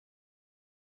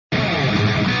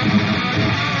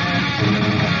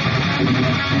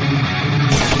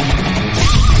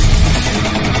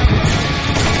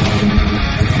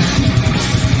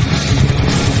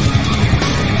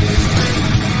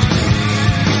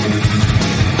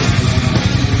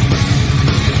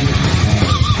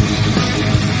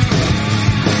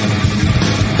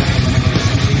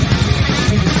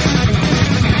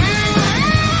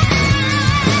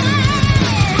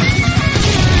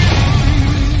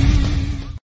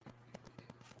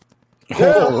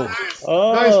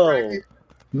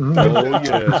Nice,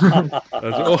 yes.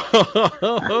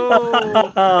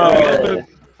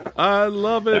 I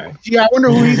love it. Yeah, I wonder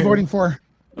who he's voting for.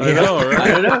 I know, right?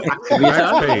 I don't know.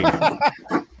 Max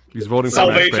Payne. He's voting for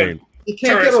Max Payne. You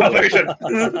can't get Salvation.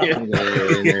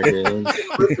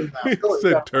 He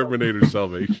said Terminator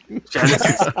Salvation.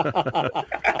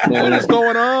 What is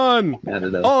going on?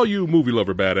 All you movie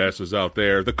lover badasses out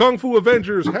there, the Kung Fu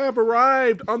Avengers have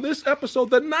arrived on this episode,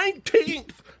 the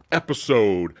 19th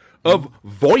episode of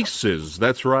Voices.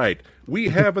 That's right. We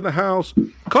have in the house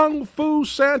Kung Fu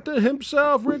Santa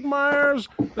himself, Rick Myers.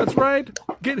 That's right.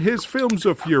 Get his Films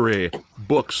of Fury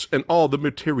books and all the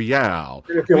material.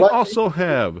 We also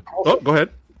have... Oh, go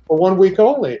ahead. For 1 week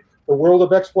only, the world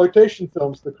of exploitation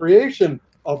films, the creation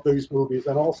of these movies,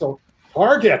 and also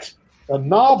Target, a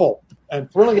novel,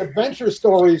 and thrilling adventure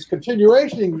stories,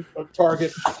 continuation of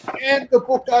Target, and the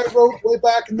book I wrote way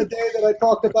back in the day that I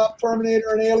talked about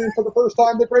Terminator and Alien for the first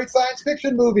time, the great science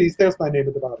fiction movies. There's my name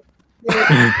at the bottom.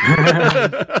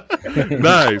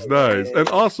 Nice. And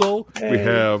also, we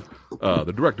have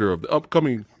the director of the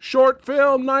upcoming short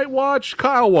film Night Watch,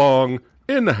 Kyle Wong,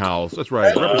 in the house. That's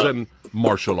right, representing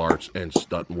martial arts and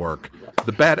stunt work.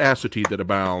 The badassity that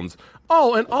abounds.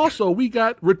 Oh, and also, we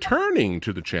got returning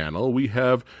to the channel, we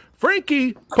have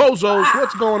Frankie Pozos.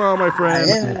 What's going on, my friend?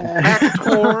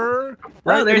 Actor.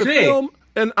 Right, there's me. Film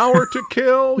An Hour to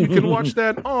Kill. You can watch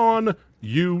that on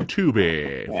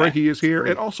YouTube. Frankie is here,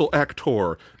 and also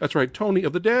actor. That's right, Tony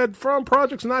of the Dead from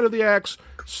Projects Night of the Axe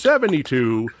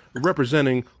 72,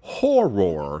 representing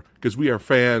horror, because we are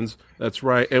fans. That's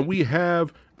right. And we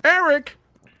have Eric,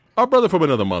 our brother from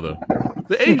another mother,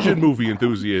 the Asian movie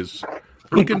enthusiast,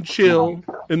 looking chill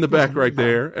in the back right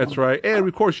there. That's right. And,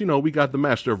 of course, we got the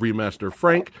master of remaster,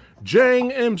 Frank Jang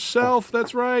himself.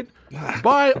 That's right.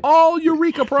 Buy all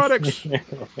Eureka products.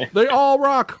 They all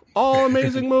rock. All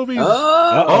amazing movies. He's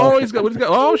got,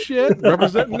 oh, shit.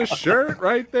 Representing the shirt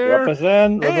right there.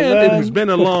 Represent. It has been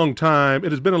a long time.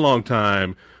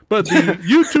 But the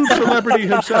YouTube celebrity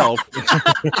himself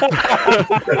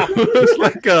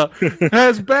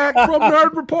has back from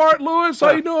Nerd Report. Lewis,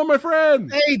 how you doing, my friend?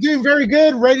 Hey, doing very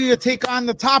good. Ready to take on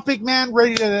the topic, man.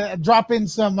 Ready to drop in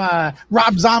some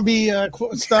Rob Zombie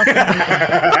stuff.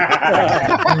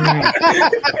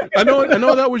 I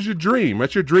know that was your dream.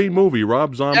 That's your dream movie,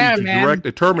 Rob Zombie, to direct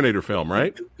a Terminator film,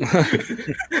 right? Come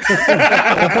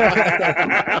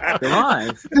on.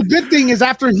 The good thing is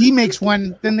after he makes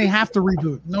one, then they have to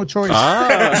reboot. No choice.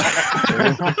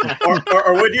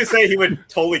 Or would you say he would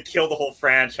totally kill the whole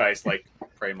franchise, like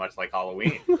pretty much like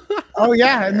Halloween? Oh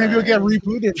yeah, and maybe it'll get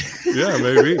rebooted. Yeah,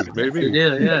 maybe.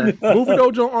 Yeah. Movie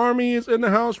Dojo Army is in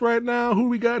the house right now. Who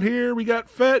we got here? We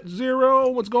got Fett Zero.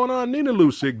 What's going on? Nina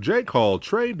Lusick, Jake Hall,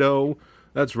 Trey Doe.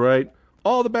 That's right.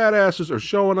 All the badasses are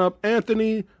showing up.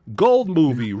 Anthony, Gold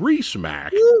Movie, Reese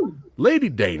Mac, Lady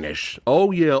Danish, oh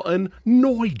yeah, and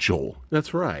Nigel.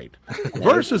 That's right.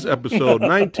 Versus episode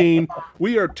 19,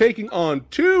 we are taking on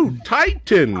two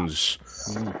titans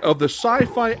of the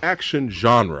sci-fi action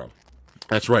genre.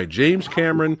 That's right, James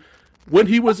Cameron, when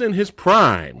he was in his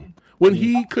prime, when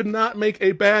he could not make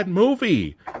a bad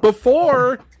movie,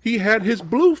 before he had his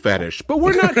blue fetish. But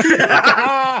we're not here.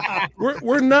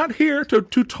 we're not here to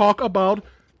talk about,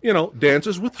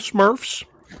 Dances with Smurfs.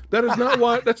 That is not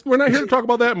what. We're not here to talk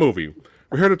about that movie.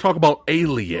 We're here to talk about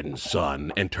Alien,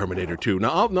 son, and Terminator 2. Now,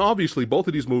 obviously, both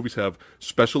of these movies have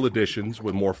special editions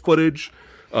with more footage.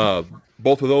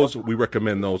 Both of those, we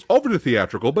recommend those over the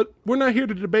theatrical, but we're not here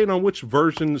to debate on which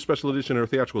version, special edition or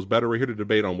theatrical is better. We're here to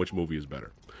debate on which movie is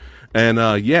better. And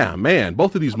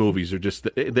both of these movies are just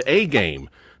the A game.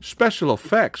 Special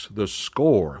effects, the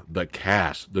score, the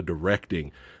cast, the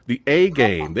directing, the A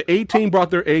game. The A team brought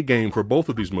their A game for both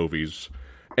of these movies,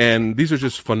 and these are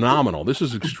just phenomenal. This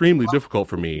is extremely difficult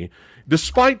for me,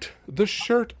 despite the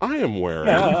shirt I am wearing.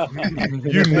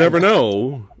 You never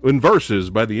know in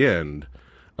Versus by the end.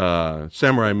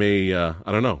 Samurai may, I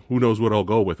don't know. Who knows what I'll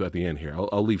go with at the end here.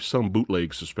 I'll leave some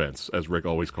bootleg suspense, as Rick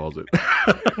always calls it.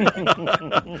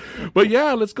 But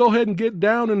yeah, let's go ahead and get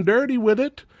down and dirty with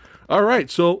it. All right,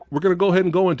 so we're going to go ahead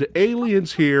and go into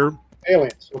Aliens here.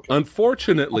 Aliens. Okay.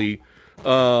 Unfortunately,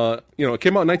 It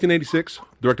came out in 1986,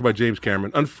 directed by James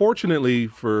Cameron. Unfortunately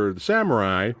for the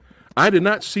Samurai, I did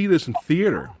not see this in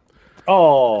theater.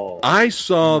 Oh. I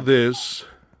saw this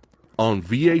on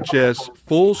VHS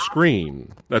full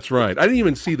screen. That's right. I didn't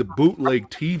even see the bootleg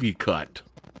TV cut.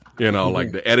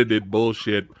 Like the edited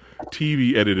bullshit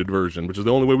TV edited version, which is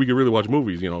the only way we could really watch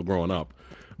movies, growing up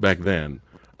back then.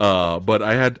 But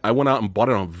I went out and bought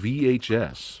it on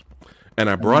VHS, and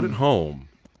I brought it home,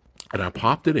 and I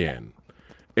popped it in,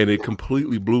 and it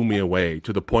completely blew me away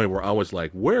to the point where I was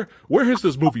like, where has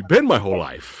this movie been my whole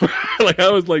life?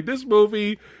 I was like, this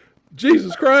movie,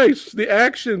 Jesus Christ, the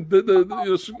action,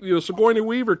 the Sigourney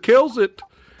Weaver kills it.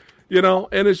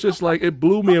 And it's just like, it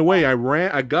blew me away.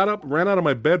 I got up, ran out of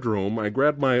my bedroom. I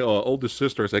grabbed my oldest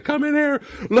sister. I said, come in here.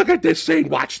 Look at this scene.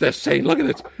 Watch this scene. Look at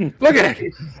this. Look at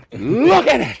it. Look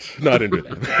at it. No, I didn't do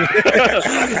that.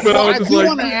 But I do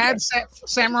want to add,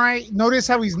 Samurai, notice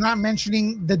how he's not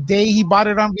mentioning the day he bought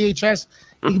it on VHS.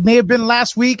 It may have been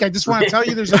last week. I just want to tell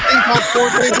you there's a thing called 4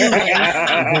 days.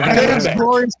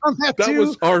 That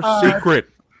was our secret.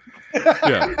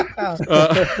 Yeah.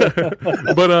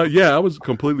 I was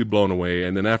completely blown away.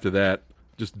 And then after that,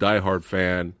 just diehard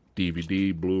fan,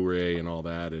 DVD, Blu-ray, and all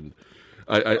that. And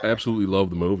I absolutely love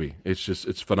the movie.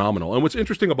 It's phenomenal. And what's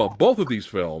interesting about both of these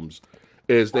films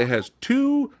is they has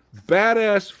two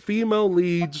badass female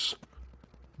leads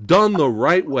done the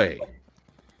right way.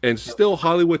 And still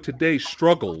Hollywood today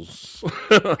struggles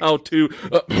how to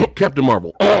Captain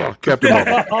Marvel struggles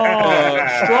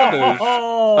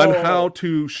on how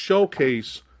to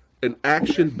showcase an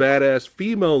action badass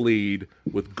female lead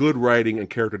with good writing and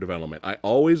character development. I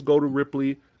always go to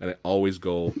Ripley and I always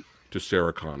go to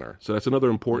Sarah Connor. So that's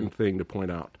another important thing to point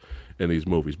out in these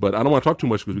movies. But I don't want to talk too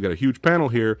much because we got a huge panel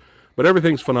here. But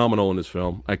everything's phenomenal in this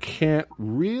film. I can't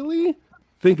really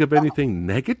think of anything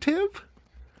negative.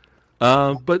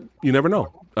 But you never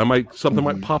know. Something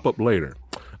might pop up later.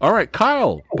 All right,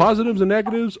 Kyle, positives and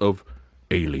negatives of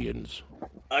Aliens.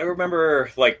 I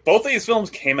remember, both of these films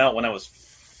came out when I was,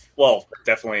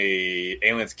 definitely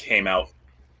Aliens came out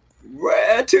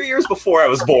 2 years before I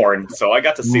was born. So I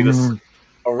got to see this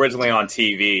originally on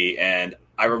TV, and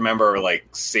I remember,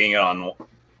 seeing it on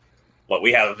what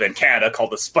we have in Canada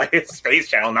called the Space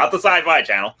Channel, not the Sci-Fi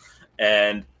Channel.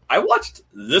 And I watched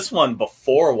this one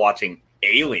before watching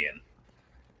Alien.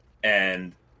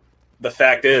 And the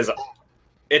fact is,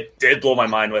 it did blow my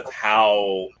mind with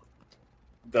how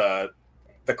the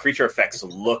creature effects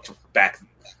looked back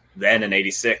then in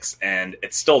 '86, and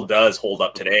it still does hold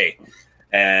up today.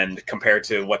 And compared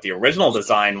to what the original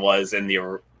design was in the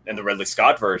Ridley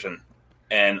Scott version,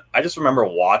 and I just remember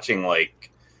watching,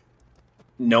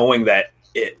 knowing that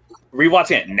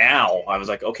rewatching it now, I was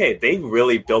like, okay, they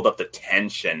really build up the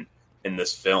tension in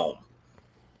this film,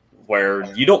 where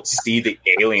you don't see the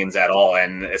aliens at all.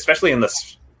 And especially in the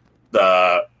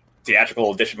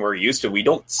theatrical edition we're used to, we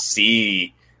don't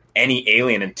see any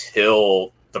alien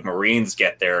until the Marines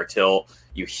get there, until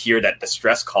you hear that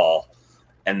distress call.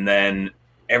 And then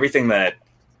everything that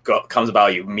comes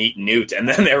about, you meet Newt, and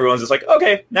then everyone's just like,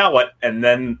 okay, now what? And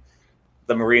then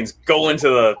the Marines go into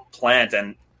the plant,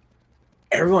 and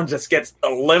everyone just gets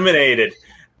eliminated.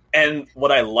 And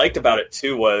what I liked about it,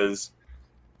 too, was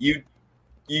you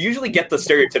usually get the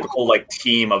stereotypical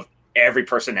team of every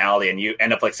personality, and you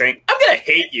end up saying, I'm gonna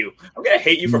hate you. I'm gonna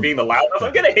hate you for being the loudest.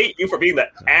 I'm gonna hate you for being the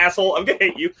asshole. I'm gonna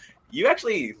hate you. You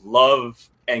actually love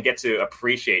and get to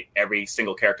appreciate every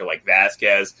single character, like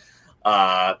Vasquez,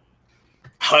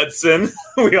 Hudson.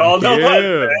 We all know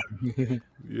Hudson.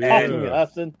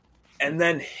 Hudson. And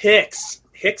then Hicks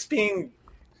being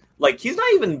he's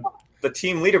not even the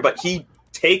team leader, but he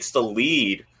takes the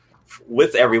lead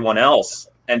with everyone else.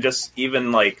 And just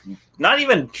even not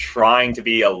even trying to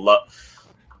be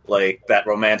that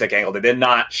romantic angle. They did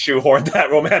not shoehorn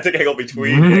that romantic angle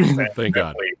between Hicks and Thank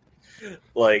Ripley.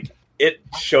 God. It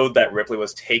showed that Ripley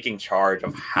was taking charge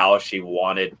of how she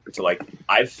wanted to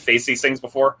I've faced these things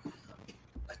before.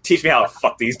 Teach me how to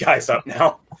fuck these guys up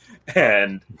now.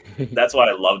 And that's what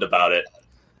I loved about it.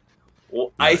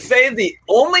 Well, I say the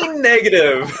only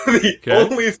negative,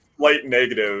 only slight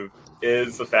negative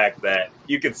is the fact that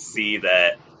you could see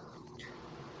that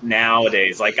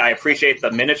nowadays, I appreciate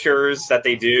the miniatures that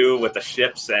they do with the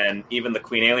ships and even the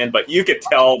Queen Alien, but you could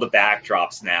tell the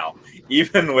backdrops now,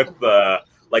 even with the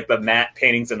matte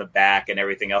paintings in the back and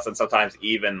everything else. And sometimes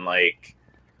even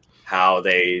how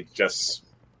they just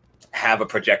have a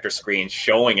projector screen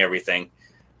showing everything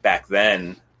back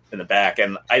then in the back.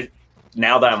 And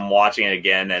now that I'm watching it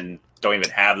again and don't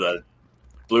even have the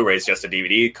Blu-rays, just the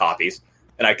DVD copies,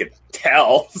 and I could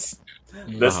tell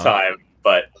this time,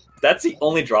 but that's the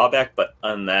only drawback. But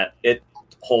on that,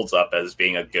 holds up as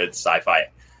being a good sci-fi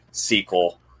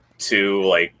sequel to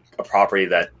like a property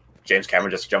that James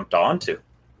Cameron just jumped onto.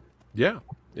 Yeah,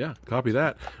 copy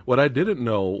that. What I didn't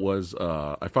know was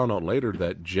I found out later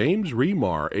that James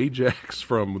Remar, Ajax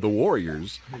from The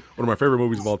Warriors, one of my favorite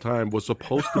movies of all time, was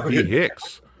supposed to be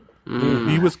Hicks.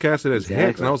 He was casted as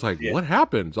Hicks, and I was like, what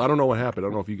happened? So I don't know what happened. I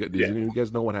don't know if you guys, any of you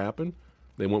guys know what happened?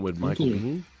 They went with Michael Biehn. I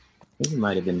think he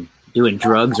might have been doing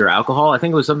drugs or alcohol. I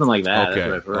think it was something like that. Okay,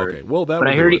 That's what I've heard. okay. Well, But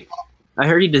I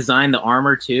heard he designed the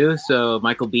armor too. So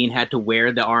Michael Biehn had to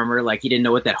wear the armor, like he didn't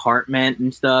know what that heart meant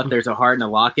and stuff. There's a heart and a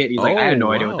locket. He's like, I had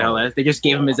no idea what the hell that is. They just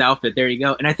gave him his outfit. There you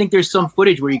go. And I think there's some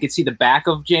footage where you could see the back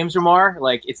of James Remar,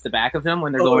 like it's the back of him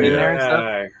when they're going in there and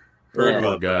stuff.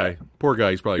 Poor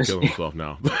guy. He's probably killing himself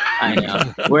now. I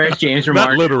know. Where's James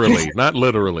Remar? Not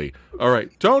literally. All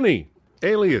right, Tony.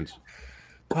 Aliens.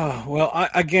 Oh, well,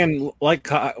 I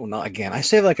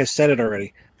say it like I said it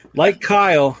already. Like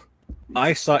Kyle,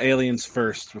 I saw Aliens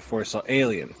first before I saw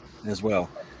Alien as well.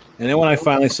 And then when I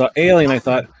finally saw Alien, I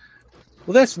thought,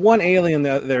 well, that's one alien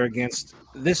that they're against.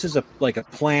 This is a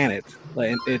planet.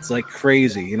 Like it's like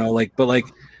crazy, you know, but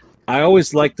I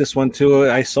always liked this one too.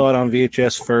 I saw it on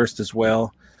VHS first as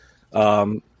well.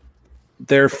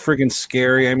 They're friggin'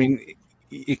 scary. I mean,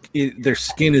 their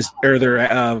skin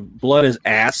their blood is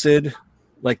acid.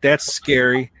 Like that's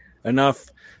scary enough.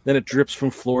 Then it drips from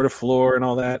floor to floor and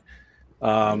all that.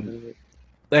 And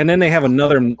then they have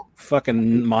another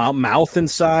fucking mouth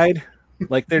inside.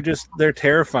 Like they're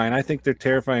terrifying. I think they're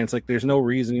terrifying. It's like there's no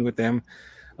reasoning with them.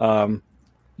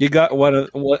 You got one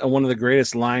of the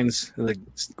greatest lines, like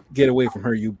 "Get away from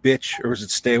her, you bitch," or was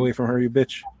it "Stay away from her, you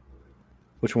bitch"?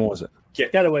 Which one was it?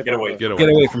 Get away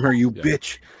from her, you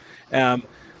bitch.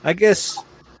 I guess.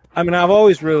 I mean, I've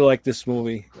always really liked this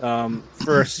movie.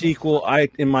 For a sequel,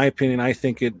 in my opinion, I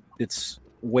think it's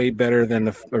way better than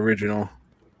the original.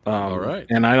 All right.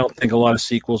 And I don't think a lot of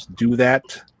sequels do that,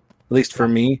 at least for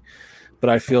me. But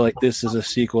I feel like this is a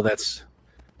sequel that's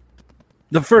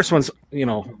the first one's, you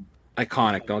know,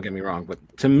 iconic. Don't get me wrong, but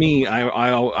to me,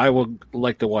 I would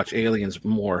like to watch Aliens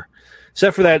more,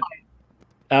 except for that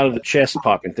out of the chest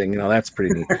popping thing. You know, that's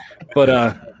pretty neat. But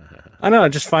I don't know. I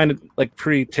just find it like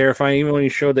pretty terrifying. Even when you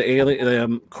showed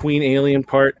the Queen alien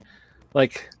part,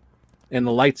 like, and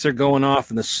the lights are going off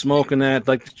and the smoke and that,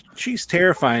 like, she's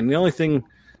terrifying. The only thing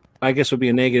I guess would be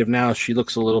a negative now is she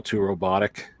looks a little too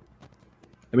robotic.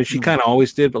 I mean, she kind of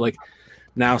always did, but like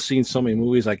now seeing so many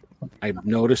movies, like I've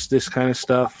noticed this kind of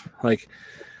stuff. Like,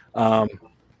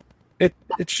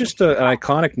 it's just an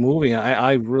iconic movie.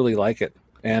 I really like it,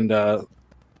 and I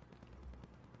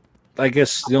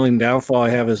guess the only downfall I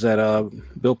have is that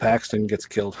Bill Paxton gets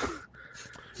killed.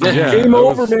 Game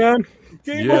over, man.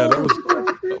 Game over.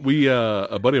 That was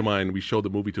a buddy of mine. We showed the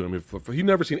movie to him. If he'd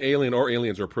never seen Alien or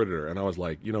Aliens or Predator, and I was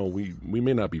like, you know, we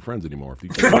may not be friends anymore. If you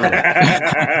can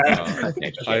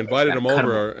I invited him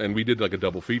over, and we did like a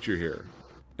double feature here.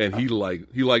 And he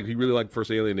really liked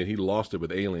first Alien, and he lost it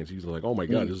with Aliens. He's like, oh my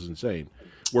god, this is insane.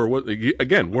 Where was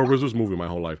this movie my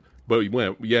whole life? But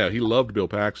he loved Bill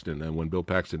Paxton, and when Bill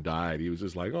Paxton died, he was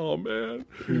just like, "Oh man,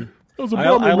 that was a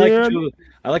bummer, man."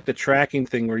 I like the tracking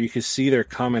thing where you can see they're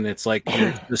coming. It's like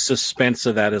the suspense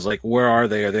of that is like, where are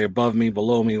they? Are they above me,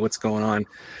 below me? What's going on?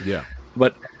 Yeah.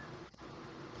 But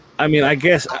I mean, I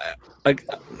guess I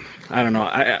don't know.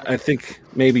 I think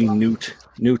maybe Newt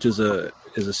is a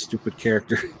stupid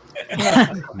character.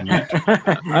 I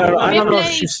don't know.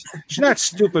 She's not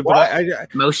stupid, but I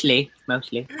mostly. Like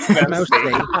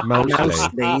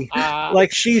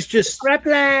she's just.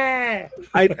 I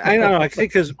don't know. I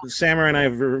think because Samurai and I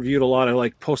have reviewed a lot of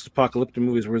like post-apocalyptic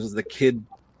movies where the kid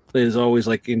is always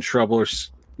like in trouble, or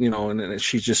you know, and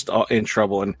she's just in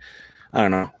trouble, and I don't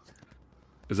know.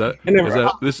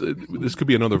 This could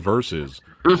be another versus.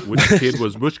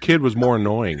 Which kid was more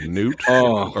annoying, Newt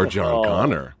or John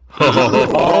Connor? All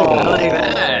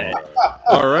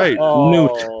right,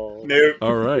 Newt.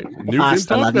 All right, Newt didn't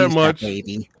talk that much.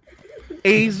 Baby.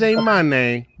 Easy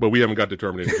money, but we haven't got to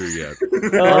Terminator 2 yet.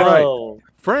 All right,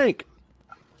 Frank.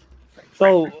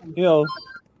 So you know,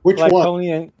 which like one?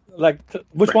 Tony and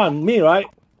which one? Me, right?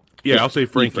 Yeah, I'll say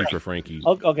Frankie for Frankie.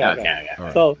 Okay.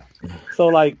 Right. So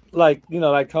like you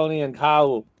know, like Tony and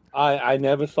Kyle, I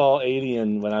never saw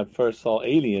Alien when I first saw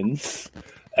Aliens,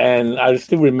 and I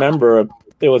still remember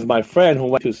it was my friend who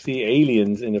went to see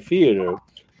Aliens in the theater,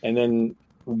 and then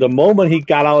the moment he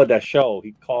got out of that show,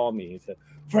 he called me. He said,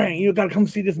 "Frank, you gotta come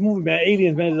see this movie, man.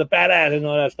 Aliens, man, is a badass and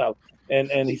all that stuff."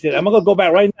 And he said, "I'm gonna go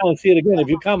back right now and see it again. If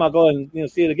you come, I'll go and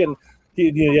see it again."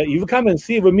 you come and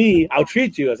see it with me, I'll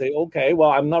treat you. I say, okay,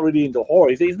 well, I'm not really into horror.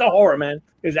 He says, it's not horror, man.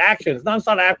 It's action. It's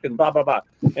non-stop action, blah, blah, blah.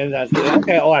 And I said,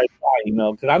 okay, all right, fine,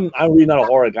 because I'm really not a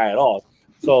horror guy at all.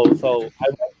 So I went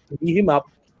to meet him up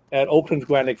at Oakland's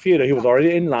Grand Lake Theater. He was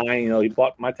already in line. He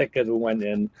bought my tickets. We went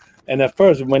in. And at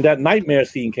first, when that nightmare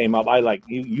scene came up, I like,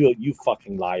 you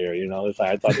fucking liar. It's like,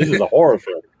 I thought this is a horror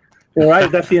film.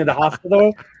 Right? That scene in the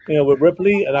hospital, with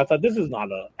Ripley. And I thought, this is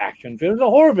not an action film. It's a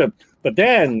horror film. But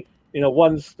then,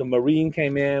 once the Marine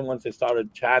came in, once they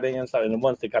started chatting and stuff, and then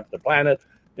once they got to the planet,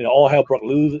 all hell broke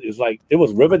loose. It's like, it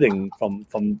was riveting from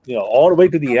all the way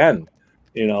to the end.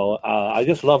 I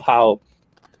just love how,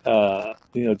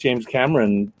 James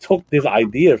Cameron took this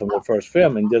idea from the first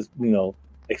film and just,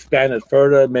 expand it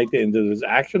further, make it into this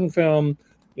action film,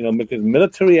 make it a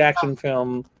military action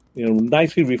film,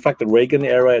 nicely reflected Reagan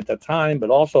era at that time, but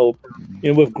also,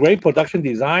 with great production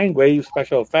design, great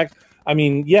special effects. I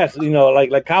mean, yes,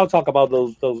 like Kyle talk about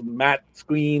those matte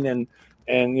screen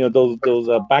and those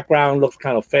background looks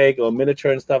kind of fake or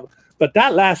miniature and stuff. But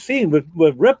that last scene with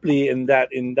Ripley in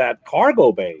that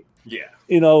cargo bay, yeah,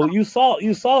 you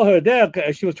saw her there.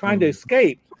 She was trying to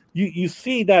escape. You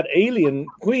see that alien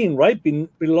queen right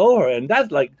below her, and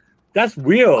that's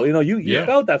real. You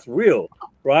felt that's real,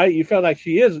 right? You felt like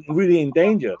she is really in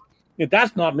danger.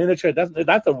 That's not miniature.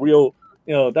 That's a real,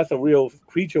 that's a real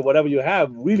creature, whatever you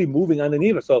have, really moving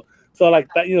underneath her. So like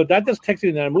that, that just takes you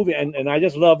in that movie, and I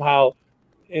just love how,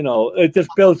 it just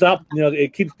builds up.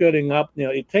 It keeps building up.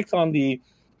 It takes on the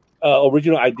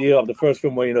original idea of the first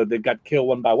film where they got killed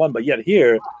one by one, but yet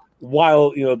here,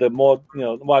 while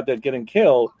while they're getting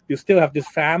killed, you still have this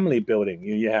family building.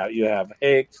 You have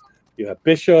Hicks, you have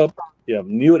Bishop, you have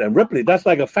Newt and Ripley. That's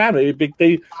like a family.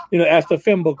 They as the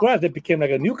film progressed, it became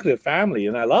like a nuclear family,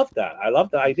 and I love that. I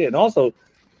love the idea, and also,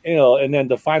 and then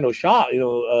the final shot,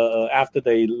 after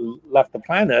they left the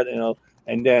planet,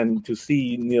 and then to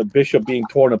see Bishop being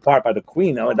torn apart by the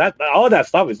Queen. That all that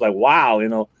stuff is like, wow,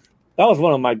 that was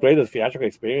one of my greatest theatrical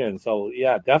experience. So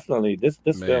yeah, definitely this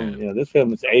film, this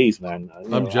film is ace, man.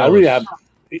 I'm jealous. I really have,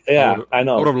 I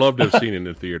know. I would have loved to have seen it in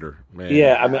the theater, man.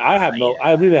 Yeah, I mean,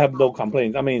 I really have no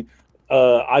complaints. I mean,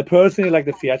 I personally like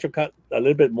the theatrical cut a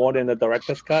little bit more than the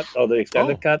director's cut or the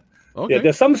extended cut. Okay. Yeah,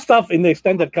 there's some stuff in the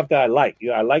extended cut that I like.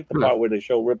 I like the part where they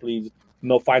show Ripley's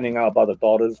finding out about the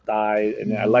daughters died,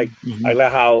 and I like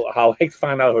how Hicks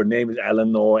found out her name is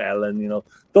Ellen.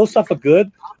 Those stuff are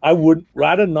good. I would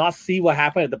rather not see what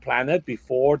happened at the planet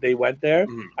before they went there.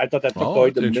 I thought that took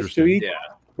away the mystery. Yeah.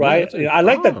 Right? I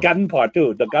like the gun part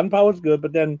too. The gun part was good,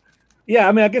 but then,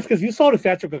 I mean, I guess because you saw the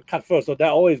theatrical cut first, so that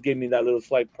always gave me that little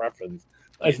slight preference.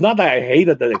 It's not that I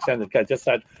hated the extended cut, just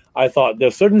that I thought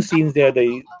there's certain scenes there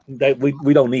that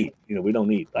we don't need. We don't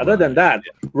need. Other than that,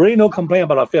 really no complaint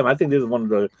about our film. I think this is one of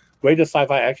the greatest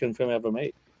sci-fi action film ever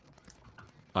made.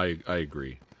 I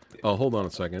agree. Oh, hold on a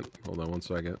second. Hold on one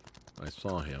second. I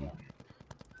saw him.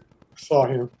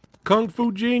 Kung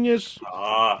Fu Genius.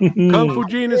 Kung Fu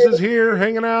Genius is here,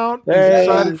 hanging out. He's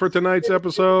excited for tonight's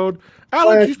episode.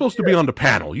 Alex, you're supposed to be on the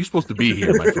panel. You're supposed to be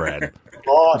here, my friend. Come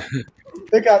on.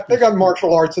 They got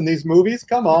martial arts in these movies.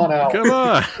 Come on, Alex. Come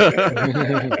on.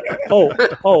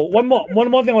 One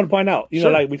more thing I want to point out.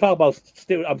 Sure. Like we talk about.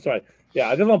 I'm sorry. Yeah,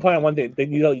 I just want to point out one thing.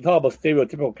 You talk about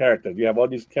stereotypical characters. You have all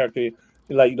these characters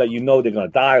like they're gonna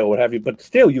die or what have you, but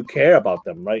still you care about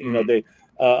them, right? They.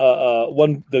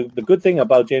 The good thing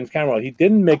about James Cameron, he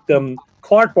didn't make them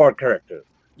cardboard characters.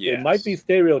 Yes. It might be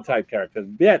stereotype characters,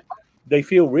 yet they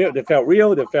feel real. They felt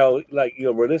real. They felt like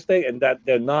realistic, and that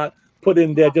they're not put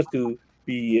in there just to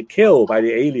be killed by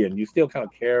the alien. You still kind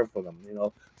of care for them,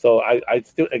 So I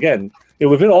still, again,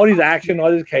 within all these action, all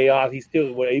this chaos, he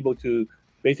still were able to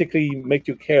basically make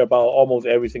you care about almost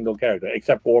every single character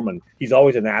except Gorman. He's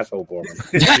always an asshole, Gorman.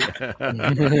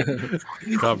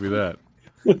 Copy that.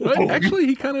 But actually,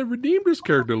 he kind of redeemed his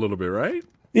character a little bit, right?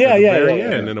 Yeah.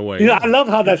 End, in a way. I love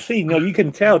how that scene. You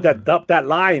can tell that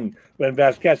line when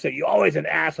Vasquez said, "You're always an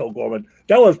asshole, Gorman."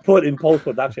 That was put in post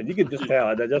production. You can just tell.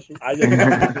 I just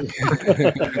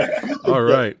All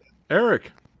right,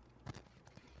 Eric.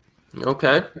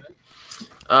 Okay.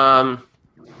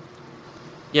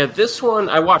 This one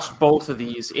I watched both of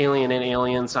these, Alien and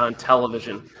Aliens, on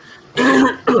television.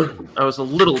 I was a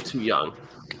little too young,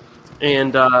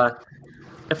 and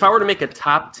if I were to make a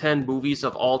top 10 movies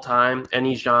of all time,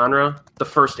 any genre, the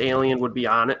first Alien would be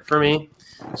on it for me.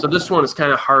 So this one is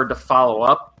kind of hard to follow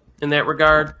up in that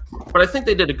regard. But I think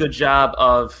they did a good job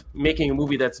of making a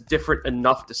movie that's different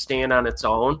enough to stand on its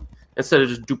own instead of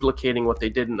just duplicating what they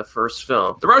did in the first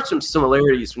film. There are some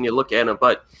similarities when you look at them,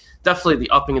 but definitely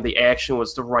the upping of the action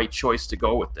was the right choice to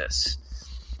go with this.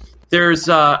 There's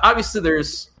obviously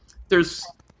there's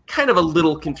kind of a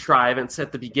little contrivance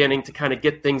at the beginning to kind of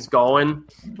get things going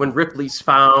when Ripley's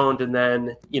found, and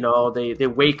then, you know, they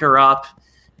wake her up,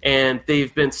 and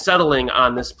they've been settling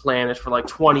on this planet for like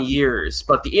 20 years,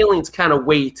 but the aliens kind of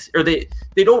wait, or they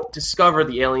don't discover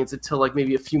the aliens until like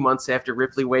maybe a few months after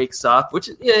Ripley wakes up, which,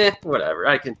 whatever.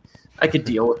 I could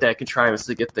deal with that contrivance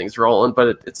to get things rolling,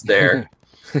 but it's there.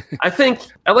 I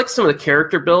like some of the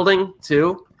character building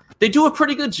too. They do a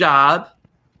pretty good job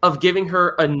of giving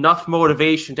her enough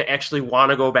motivation to actually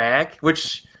want to go back,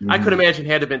 which I could imagine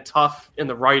had to have been tough in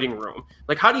the writing room.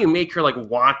 Like, how do you make her like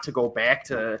want to go back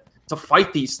to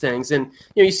fight these things? And,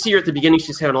 you know, you see her at the beginning,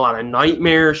 she's having a lot of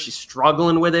nightmares, she's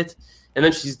struggling with it, and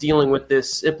then she's dealing with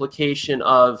this implication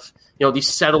of, you know, these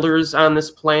settlers on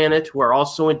this planet who are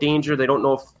also in danger. They don't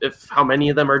know if how many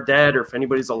of them are dead or if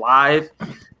anybody's alive.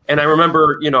 And I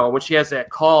remember, you know, when she has that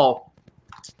call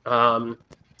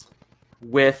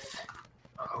with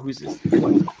who's his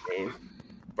name?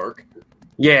 Burke.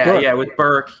 Yeah, with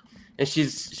Burke. And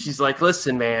she's like,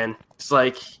 listen, man, it's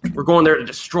like, we're going there to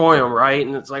destroy him, right?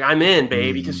 And it's like, I'm in,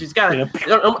 baby, because she's got at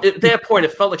that point,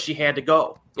 it felt like she had to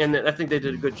go. And I think they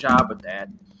did a good job with that.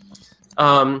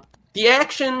 The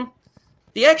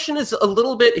action is a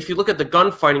little bit, if you look at the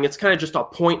gunfighting, it's kind of just a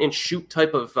point and shoot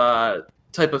type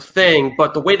of thing,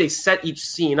 but the way they set each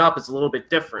scene up is a little bit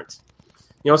different.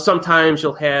 You know, sometimes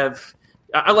you'll have,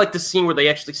 I like the scene where they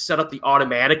actually set up the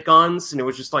automatic guns, and it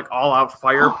was just like all out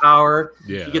firepower.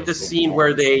 Yeah, you get this scene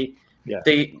where they have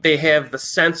the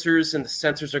sensors, and the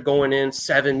sensors are going in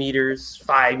 7 meters,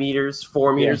 5 meters,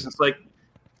 4 meters. It's like,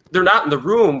 they're not in the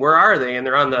room. Where are they? And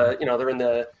they're on the, you know, they're in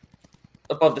the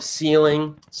above the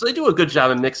ceiling. So they do a good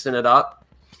job of mixing it up.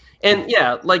 And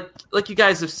yeah, like you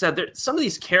guys have said, some of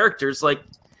these characters, like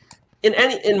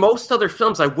in most other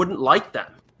films, I wouldn't like them.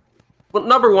 Well,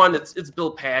 number one, it's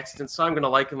Bill Paxton, so I'm going to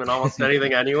like him in almost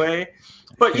anything anyway.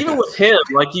 But even with him,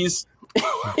 like he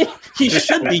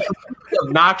should be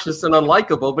obnoxious and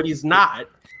unlikable, but he's not.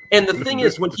 And the thing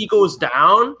is, when he goes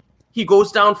down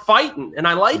fighting, and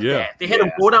I like that. They had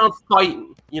him go down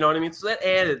fighting. You know what I mean? So that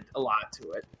added a lot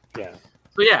to it. Yeah.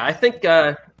 So yeah, I think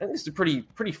it's a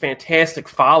pretty fantastic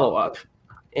follow up,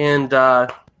 and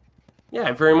yeah,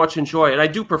 I very much enjoy it. I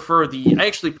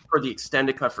actually prefer the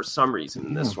extended cut for some reason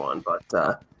in this one, but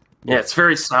yeah, it's a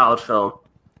very solid film.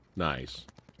 Nice,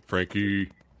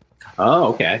 Frankie. Oh,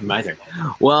 okay. My turn.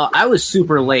 Well, I was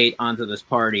super late onto this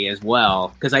party as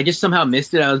well because I just somehow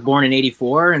missed it. I was born in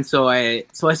 '84, and so I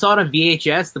saw it on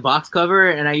VHS, the box cover,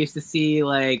 and I used to see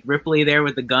like Ripley there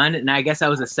with the gun, and I guess I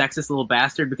was a sexist little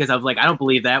bastard because I was like, I don't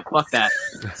believe that, fuck that.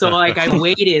 So like I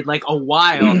waited like a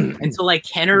while until like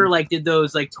Kenner like did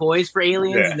those like toys for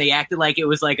aliens, and they acted like it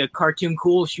was like a cartoon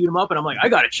cool shoot 'em up, and I'm like, I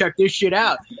gotta check this shit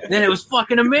out. And then it was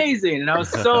fucking amazing, and I was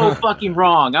so fucking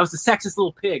wrong. I was a sexist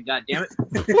little pig, god damn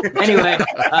it. Anyway,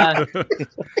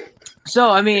 so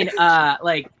I mean,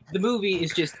 like the movie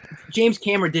is just James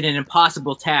Cameron did an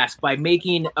impossible task by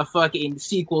making a fucking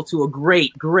sequel to a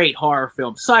great horror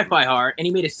film, sci-fi horror, and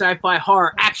he made a sci-fi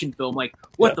horror action film. Like,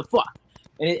 what the fuck?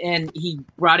 And he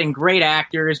brought in great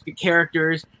actors, good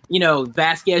characters. You know,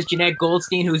 Vasquez, Jeanette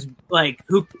Goldstein, who's the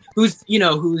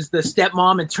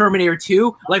stepmom in Terminator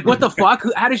 2. Like, what the fuck?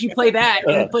 How did you play that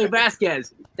and play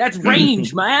Vasquez? That's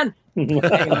range, man.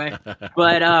 Anyway,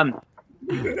 but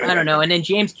I don't know. And then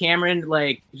James Cameron,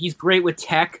 like, he's great with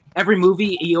tech. Every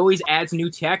movie, he always adds new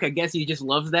tech. I guess he just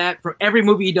loves that. For every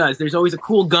movie he does, there's always a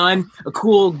cool gun, a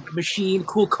cool machine,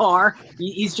 cool car.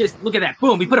 He's just, look at that.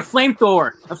 Boom, he put a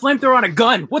flamethrower on a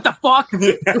gun. What the fuck?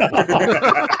 You know?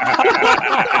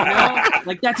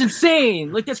 Like, that's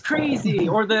insane. Like, that's crazy.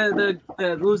 Or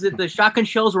the shotgun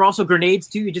shells were also grenades,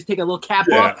 too. You just take a little cap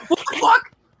off. What the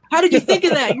fuck? How did you think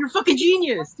of that? You're a fucking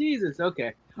genius. Jesus.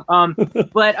 Okay.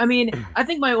 But I mean, I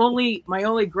think my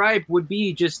only gripe would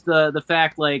be just the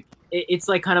fact, like, it's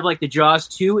like kind of like the Jaws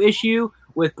 2 issue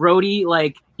with Brody.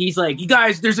 Like, he's like, you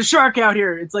guys, there's a shark out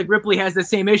here. It's like Ripley has the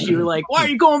same issue. Like, why are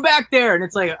you going back there? And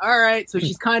it's like, all right. So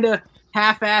she's kind of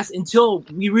half-assed until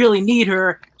we really need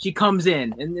her. She comes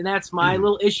in, and that's my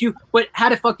little issue. But how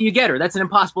the fuck do you get her? That's an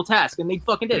impossible task, and they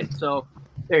fucking did it. So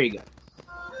there you go.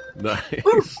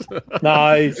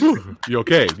 Nice. You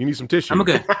okay? You need some tissue. I'm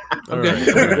okay. All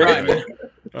right.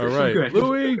 All right.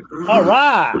 Louis. All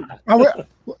right.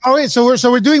 Oh wait, so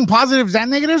we're doing positives and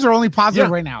negatives, or only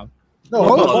positive right now?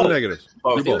 No, both negatives.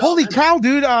 Holy cow,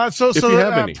 dude! If you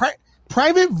have any.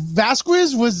 Private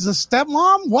Vasquez was the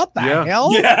stepmom. What the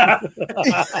hell? Yeah.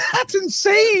 That's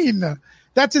insane.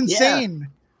 That's insane.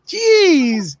 Yeah.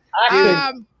 Jeez.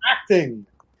 Acting.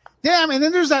 Damn, and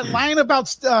then there's that line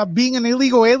about being an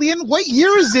illegal alien. What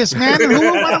year is this, man? Who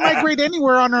would want to migrate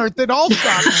anywhere on Earth? It all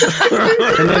stops.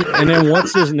 and then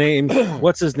what's his name?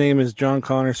 What's his name is John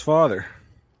Connor's father.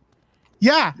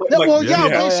 Yeah.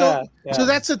 Okay. So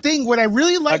that's the thing. What I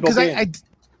really like, because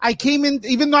I came in,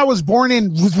 even though I was born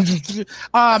in,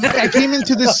 I came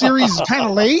into this series kind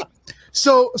of late.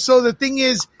 So the thing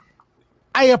is,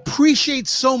 I appreciate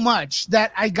so much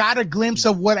that I got a glimpse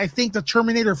of what I think the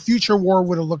Terminator Future War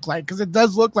would have looked like, because it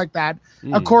does look like that.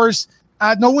 Of course,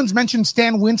 no one's mentioned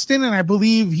Stan Winston, and I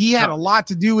believe he had a lot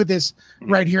to do with this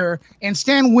right here. And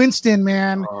Stan Winston,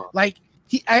 man, I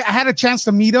had a chance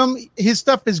to meet him. His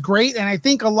stuff is great, and I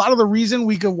think a lot of the reason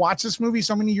we could watch this movie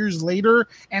so many years later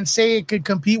and say it could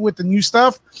compete with the new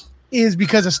stuff is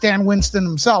because of Stan Winston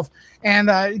himself.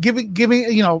 And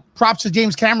giving props to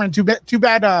James Cameron. Too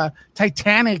bad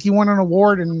Titanic, he won an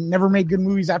award and never made good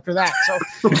movies after that. So,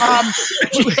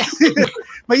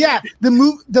 but yeah, the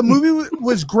movie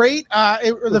was great.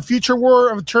 The Future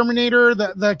War of Terminator,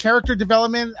 the character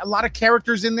development, a lot of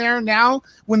characters in there. Now,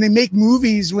 when they make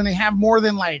movies, when they have more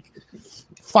than like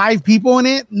 5 people in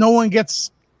it, no one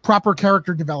gets proper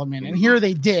character development, and here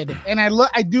they did. And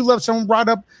I do love. Someone brought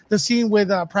up the scene with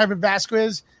Private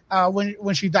Vasquez.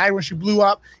 When she died, when she blew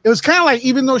up, it was kind of like,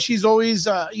 even though she's always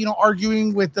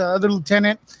arguing with the other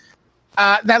lieutenant,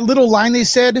 that little line they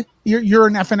said, "You're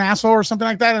an effing asshole" or something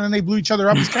like that, and then they blew each other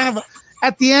up. It's kind of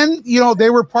at the end, they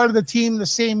were part of the team, the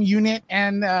same unit,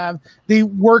 and they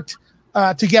worked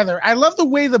together. I love the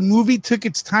way the movie took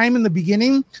its time in the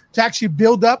beginning to actually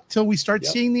build up till we start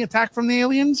seeing the attack from the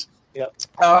aliens. Yep.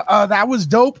 That was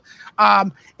dope.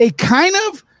 It kind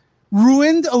of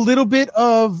ruined a little bit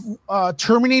of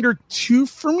Terminator 2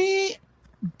 for me,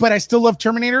 but I still love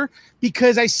Terminator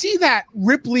because I see that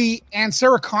Ripley and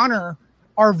Sarah Connor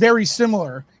are very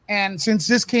similar. And since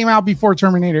this came out before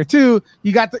Terminator 2,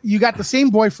 you got the same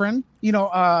boyfriend,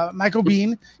 Michael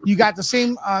Biehn. You got the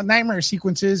same nightmare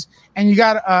sequences, and you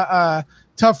got a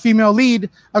tough female lead,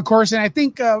 of course. And I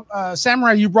think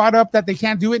Samurai, you brought up that they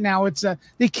can't do it now.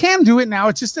 They can do it now.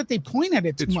 It's just that they point at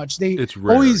it too much. It's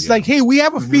rare, always like, hey, we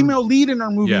have a female lead in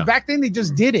our movie. Back then, they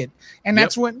just did it, and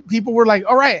that's when people were like,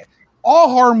 all right, all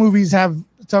horror movies have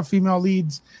tough female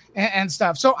leads and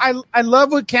stuff. So I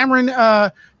love what Cameron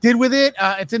did with it.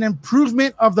 It's an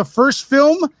improvement of the first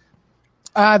film.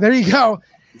 There you go.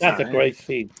 That's a great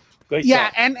scene. Great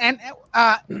shot. And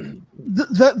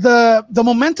the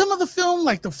momentum of the film,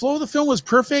 like the flow of the film, was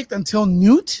perfect until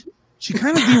Newt. She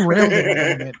kind of derailed it a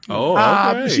little bit.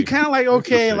 Okay. She kind of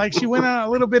like she went on a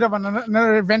little bit of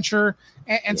another adventure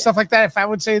and stuff like that. If I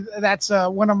would say that's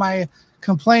one of my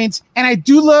complaints. And I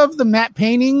do love the matte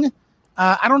painting.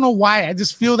 I don't know why. I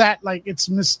just feel that like it's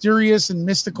mysterious and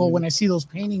mystical when I see those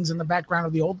paintings in the background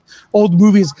of the old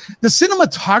movies. The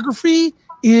cinematography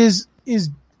is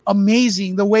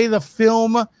amazing. The way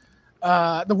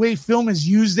film is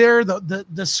used there,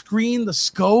 the screen, the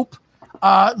scope,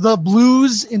 the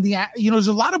blues in the there's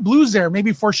a lot of blues there,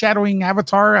 maybe foreshadowing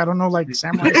Avatar. I don't know, like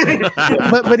Samurai said.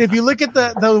 but if you look at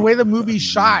the way the movie's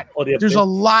shot, there's a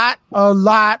lot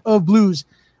of blues.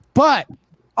 But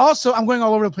also, I'm going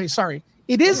all over the place. Sorry.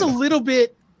 It is a little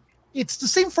bit, it's the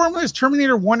same formula as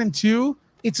Terminator 1 and 2.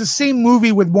 It's the same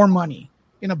movie with more money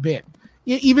in a bit.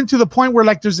 Even to the point where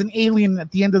like there's an alien at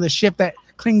the end of the ship that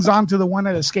clings on to the one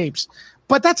that escapes.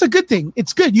 But that's a good thing.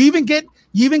 It's good. You even get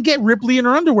Ripley in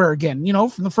her underwear again,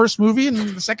 from the first movie, and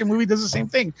the second movie does the same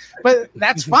thing. But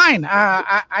that's fine.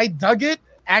 I dug it.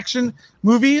 Action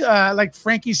movie, like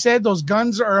Frankie said, those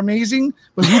guns are amazing.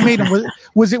 But who made them?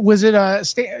 Was it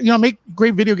make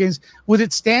great video games? Was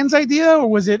it Stan's idea or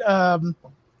was it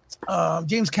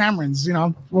James Cameron's?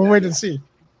 We'll wait and see.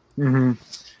 Mm-hmm.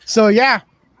 So yeah,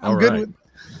 I'm good with.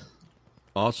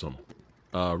 Awesome,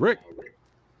 Rick.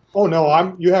 Oh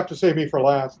no, you have to save me for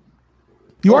last.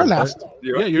 You are last.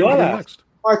 You're next.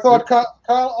 I thought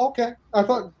Kyle. Okay, I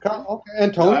thought Kyle. Okay,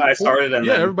 and Tony. I started, and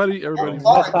then everybody. I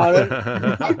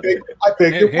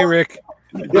beg your Hey, Rick.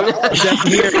 I'm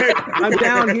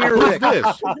down here, Rick.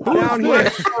 Down here.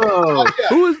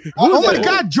 Who is oh my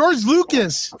God, George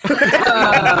Lucas.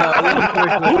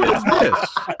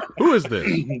 Who is this?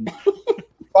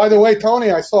 By the way, Tony,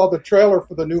 I saw the trailer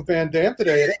for the new Van Damme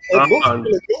today. It looks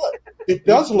really good. It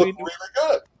does look really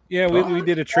good. Yeah, we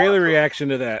did a trailer reaction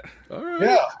to that. All right.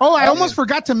 Yeah. Oh, I almost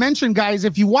forgot to mention, guys,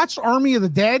 if you watched Army of the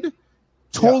Dead,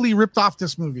 totally ripped off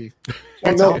this movie.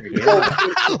 No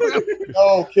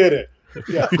kidding.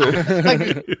 Yeah.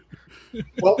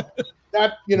 Well,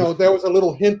 that there was a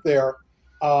little hint there.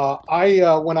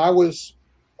 When I was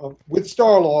with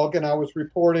Starlog and I was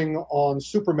reporting on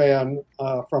Superman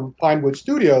from Pinewood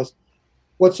Studios,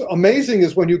 what's amazing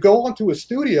is when you go onto a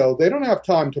studio, they don't have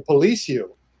time to police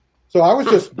you. So I was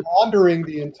just wandering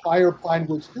the entire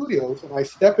Pinewood Studios, and I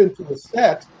step into a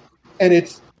set, and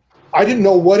I didn't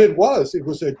know what it was. It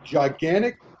was a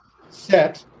gigantic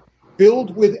set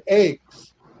filled with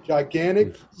eggs,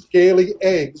 gigantic, scaly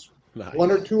eggs. Nice. One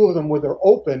or two of them were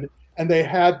open, and they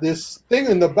had this thing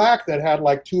in the back that had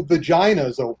like two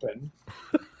vaginas open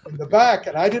in the back,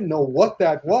 and I didn't know what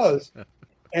that was.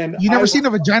 And you never seen a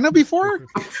vagina before?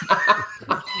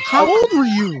 How old were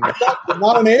you?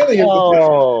 Not an alien.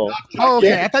 Oh,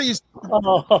 okay. I thought you.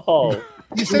 Oh,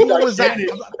 you said what was that?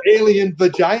 Alien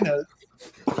vaginas,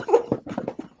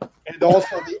 and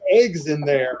also the eggs in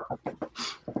there.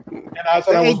 And as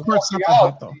I was walking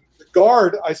out, the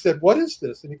guard, I said, "What is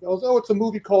this?" And he goes, "Oh, it's a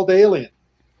movie called Alien."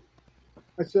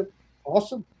 I said,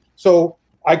 "Awesome." So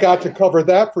I got to cover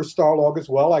that for Starlog as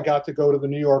well. I got to go to the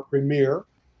New York premiere.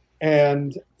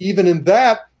 And even in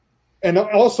that, and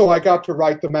also I got to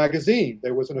write the magazine.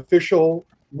 There was an official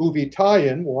movie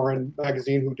tie-in, Warren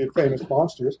Magazine, who did Famous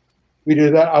Monsters. We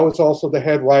did that. I was also the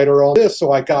head writer on this,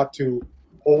 so I got to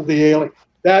hold the alien.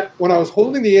 When I was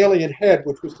holding the alien head,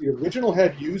 which was the original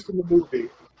head used in the movie,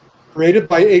 created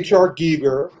by H.R.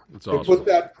 Giger, they put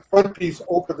that front piece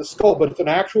over the skull, but it's an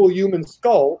actual human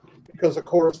skull because, of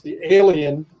course, the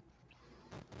alien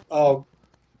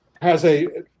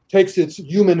takes its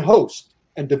human host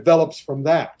and develops from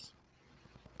that.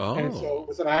 Oh. And so it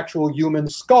was an actual human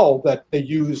skull that they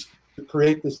used to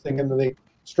create this thing, and then they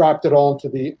strapped it onto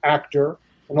the actor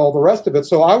and all the rest of it.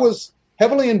 So I was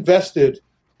heavily invested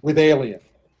with Alien.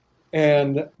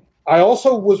 And I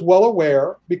also was well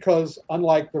aware, because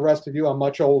unlike the rest of you, I'm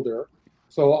much older.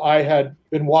 So I had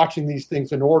been watching these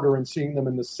things in order and seeing them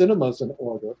in the cinemas in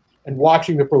order and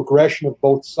watching the progression of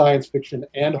both science fiction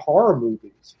and horror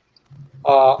movies.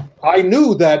 I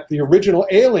knew that the original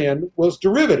Alien was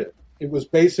derivative. It was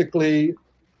basically,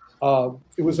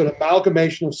 it was an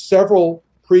amalgamation of several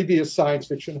previous science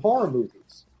fiction horror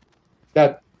movies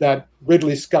that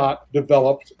Ridley Scott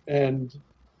developed and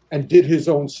did his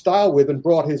own style with and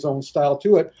brought his own style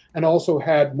to it, and also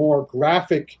had more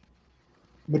graphic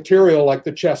material like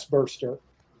the chest burster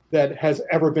that has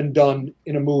ever been done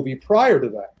in a movie prior to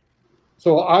that.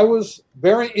 So I was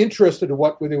very interested in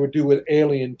what they would do with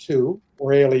Alien 2,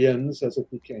 or Aliens as it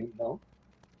became known.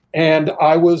 And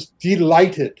I was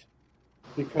delighted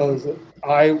because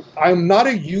I'm not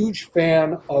a huge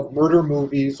fan of murder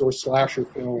movies or slasher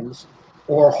films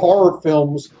or horror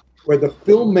films where the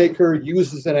filmmaker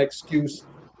uses an excuse,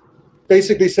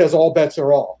 basically says all bets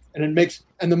are off, and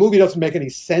the movie doesn't make any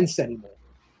sense anymore.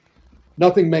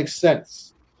 Nothing makes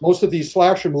sense. Most of these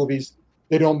slasher movies,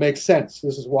 they don't make sense.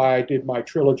 This is why I did my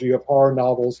trilogy of horror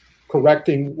novels,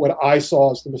 correcting what I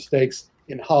saw as the mistakes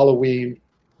in Halloween,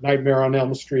 Nightmare on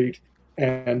Elm Street,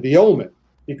 and The Omen.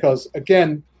 Because,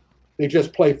 again, they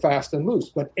just play fast and loose.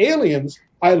 But Aliens,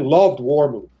 I loved war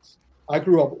movies. I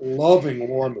grew up loving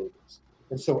war movies.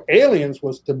 And so Aliens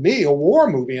was, to me, a war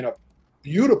movie, and a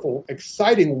beautiful,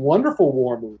 exciting, wonderful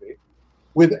war movie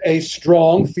with a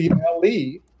strong female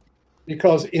lead.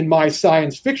 Because in my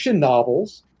science fiction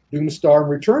novels, Doomstar and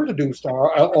Return to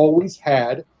Doomstar, I always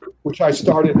had, which I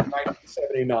started in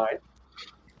 1979,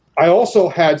 I also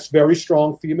had very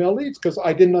strong female leads because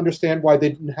I didn't understand why they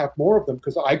didn't have more of them,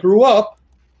 because I grew up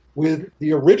with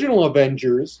the original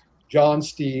Avengers, John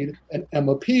Steed and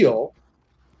Emma Peel,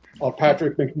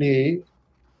 Patrick McNee,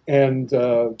 and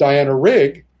Diana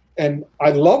Rigg, and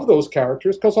I love those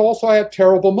characters because also I had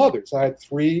terrible mothers. I had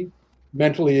 3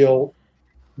 mentally ill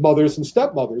mothers and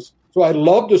stepmothers, so I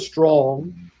loved a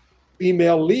strong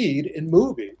female lead in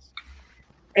movies.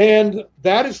 And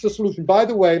that is the solution. By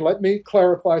the way, let me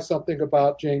clarify something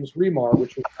about James Remar,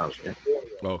 which was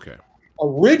okay.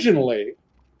 Originally,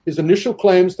 his initial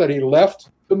claims that he left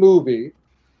the movie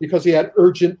because he had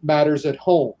urgent matters at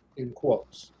home, in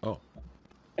quotes. Oh.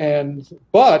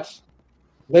 But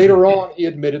later on, he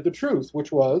admitted the truth,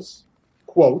 which was,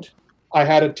 quote, I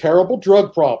had a terrible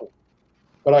drug problem,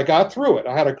 but I got through it.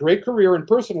 I had a great career in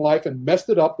personal life and messed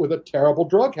it up with a terrible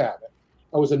drug habit.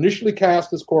 I was initially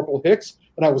cast as Corporal Hicks,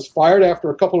 and I was fired after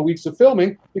a couple of weeks of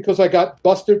filming because I got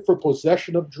busted for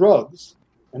possession of drugs,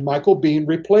 and Michael Biehn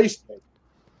replaced me.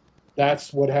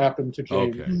 That's what happened to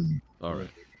James. Okay. All right.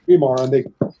 Remar, and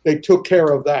they took care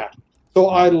of that. So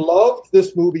I loved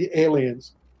this movie,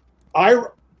 Aliens.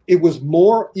 It was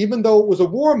more, even though it was a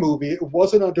war movie, it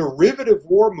wasn't a derivative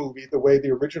war movie the way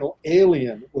the original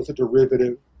Alien was a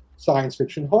derivative science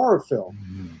fiction horror film.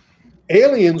 Mm-hmm.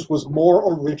 Aliens was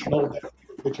more original than the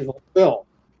original film.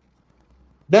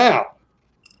 Now,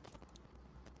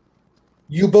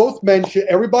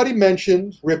 everybody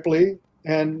mentioned Ripley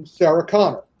and Sarah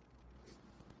Connor.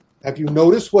 Have you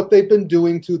noticed what they've been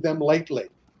doing to them lately?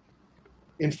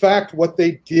 In fact, what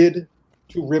they did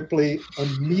to Ripley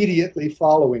immediately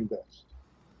following this.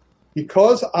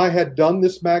 Because I had done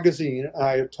this magazine,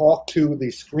 I had talked to the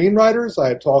screenwriters, I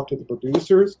had talked to the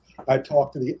producers, I had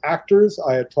talked to the actors,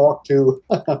 I had talked to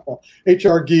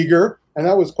H.R. Giger, and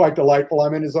that was quite delightful.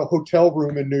 I'm in his hotel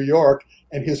room in New York,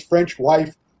 and his French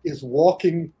wife is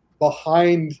walking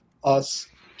behind us,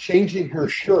 changing her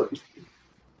shirt,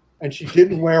 and she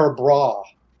didn't wear a bra.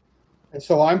 And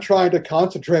so I'm trying to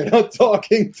concentrate on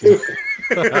talking to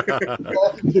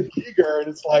Giger, and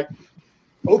it's like,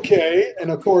 okay.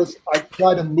 And of course, I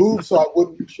try to move so I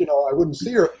wouldn't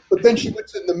see her. But then she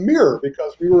was in the mirror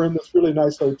because we were in this really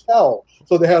nice hotel.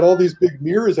 So they had all these big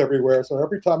mirrors everywhere. So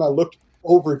every time I looked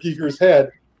over Giger's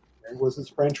head, it was his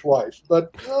French wife.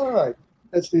 But all right.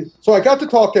 So I got to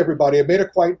talk to everybody. I made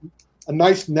quite a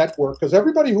nice network because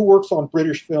everybody who works on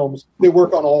British films, they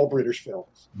work on all British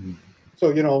films. Mm-hmm.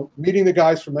 So, meeting the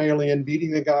guys from Alien, meeting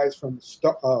the guys from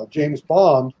James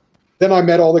Bond, then I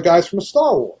met all the guys from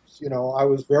Star Wars. I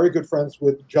was very good friends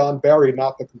with John Barry,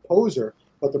 not the composer,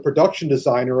 but the production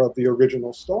designer of the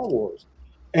original Star Wars.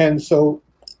 And so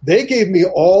they gave me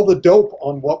all the dope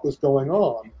on what was going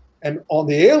on. And on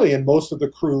the Alien, most of the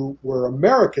crew were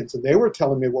Americans, and they were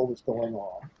telling me what was going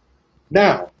on.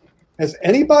 Now, has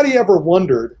anybody ever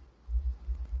wondered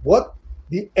what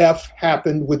the F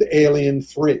happened with Alien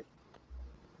 3?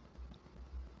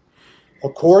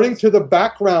 According to the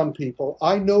background people,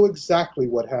 I know exactly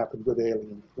what happened with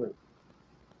Alien 3.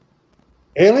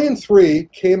 Alien 3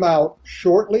 came out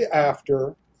shortly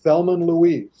after Thelma and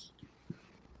Louise.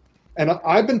 And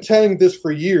I've been telling this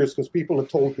for years because people have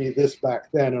told me this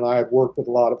back then, and I have worked with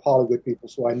a lot of Hollywood people,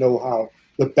 so I know how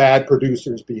the bad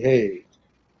producers behaved.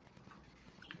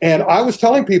 And I was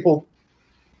telling people,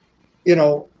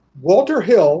 Walter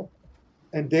Hill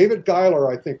and David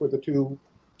Giler, I think, were the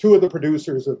two of the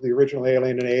producers of the original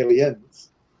Alien and Aliens.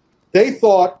 They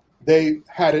thought they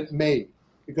had it made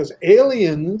because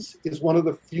Aliens is one of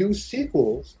the few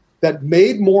sequels that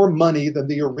made more money than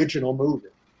the original movie.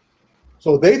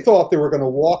 So they thought they were going to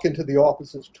walk into the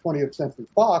offices of 20th Century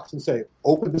Fox and say,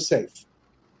 open the safe.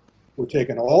 We're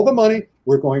taking all the money.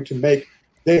 We're going to make...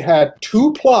 They had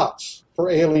 2 plots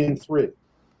for Alien 3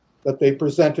 that they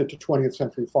presented to 20th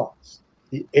Century Fox.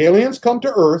 The aliens come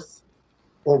to Earth,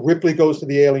 or Ripley goes to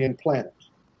the alien planet.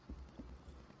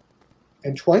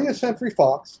 And 20th Century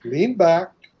Fox leaned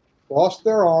back, crossed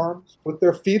their arms, put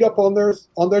their feet up on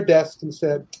their desk and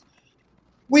said,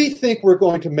 we think we're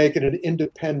going to make it an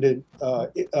independent,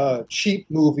 cheap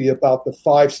movie about the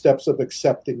 5 steps of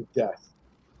accepting death.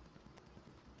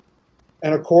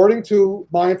 And according to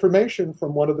my information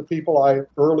from one of the people I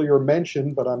earlier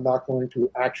mentioned, but I'm not going to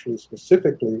actually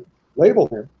specifically label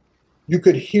him, you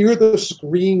could hear the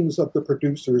screams of the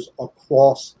producers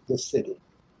across the city.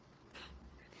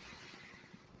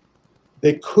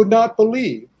 They could not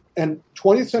believe, and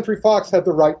 20th Century Fox had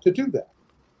the right to do that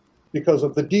because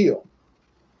of the deal.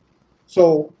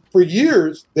 So for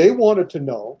years, they wanted to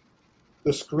know,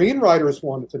 the screenwriters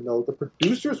wanted to know, the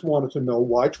producers wanted to know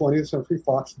why 20th Century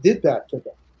Fox did that to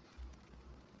them.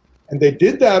 And they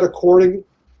did that according to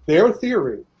their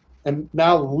theory. And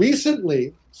now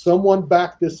recently, someone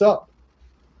backed this up.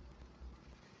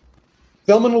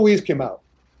 Thelma and Louise came out.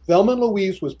 Thelma and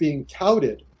Louise was being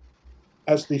touted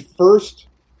as the first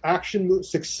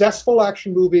successful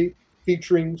action movie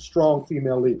featuring strong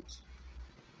female leads.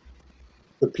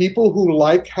 The people who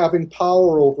like having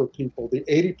power over people, the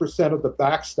 80% of the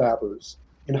backstabbers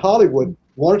in Hollywood,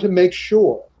 wanted to make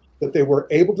sure that they were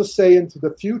able to say into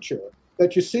the future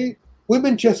that, you see,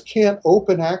 women just can't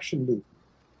open action movies.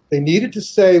 They needed to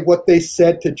say what they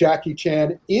said to Jackie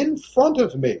Chan in front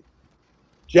of me.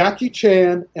 Jackie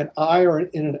Chan and I are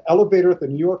in an elevator at the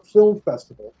New York Film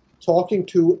Festival talking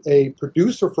to a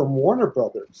producer from Warner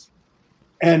Brothers.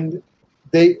 And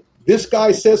this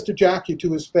guy says to Jackie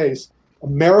to his face,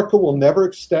 America will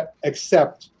never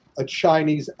accept a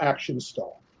Chinese action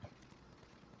star.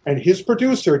 And his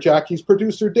producer, Jackie's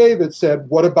producer, David, said,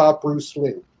 what about Bruce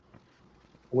Lee?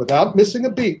 Without missing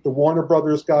a beat, the Warner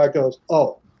Brothers guy goes,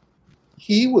 oh,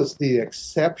 he was the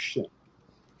exception.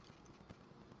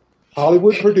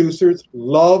 Hollywood producers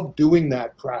love doing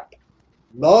that crap.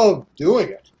 Love doing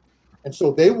it. And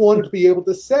so they wanted to be able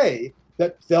to say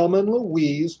that Thelma and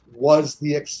Louise was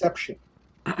the exception.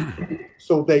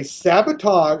 So they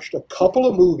sabotaged a couple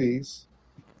of movies,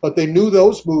 but they knew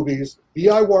those movies,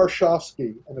 V.I.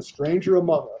 Warshawski and A Stranger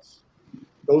Among Us,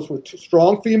 those were two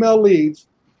strong female leads.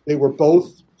 They were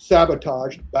both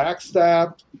sabotaged,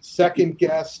 backstabbed,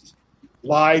 second-guessed,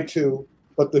 lied to.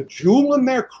 But the jewel in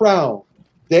their crown,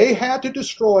 They had to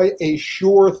destroy a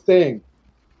sure thing.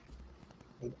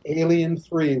 And Alien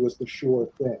 3 was the sure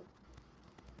thing.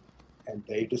 And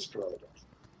they destroyed it.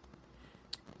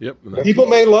 Yep. People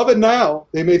may love it now.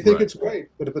 They may think it's great.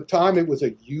 But at the time, it was a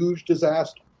huge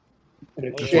disaster. And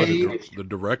it changed. The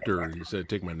director, he said,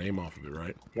 take my name off of it,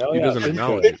 right? Oh, he doesn't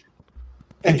acknowledge it.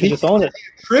 And he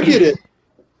attributed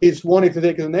his wanting to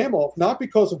take the name off, not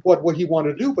because of what he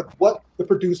wanted to do, but what the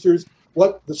producers,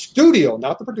 what the studio,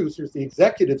 not the producers, the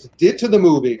executives did to the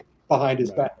movie behind his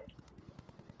back.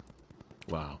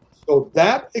 Wow. So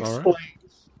that explains.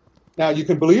 Now, you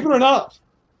can believe it or not.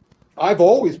 I've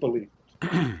always believed it.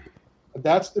 And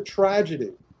that's the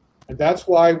tragedy. And that's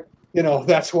why,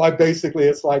 basically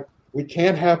it's like, we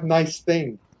can't have nice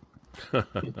things.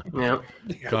 Yeah.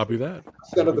 Copy that.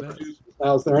 Instead of the producers.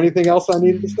 Now, is there anything else I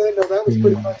needed to say? No, that was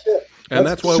pretty much it. And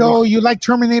that's why. So you like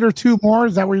Terminator 2 more?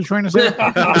 Is that what you're trying to say?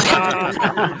 But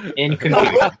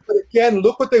again,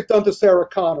 look what they've done to Sarah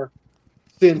Connor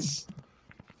since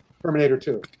Terminator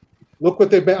 2. Look what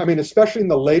they've been. I mean, especially in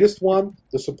the latest one,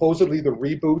 supposedly the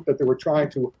reboot that they were trying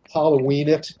to Halloween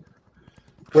it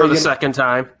for the second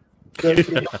time.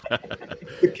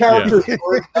 The characters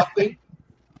were nothing.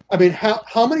 I mean,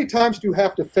 how many times do you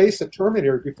have to face a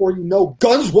Terminator before you know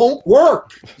guns won't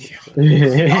work? I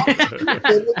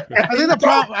think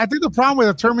the problem with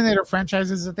the Terminator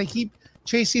franchise is that they keep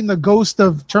chasing the ghost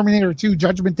of Terminator 2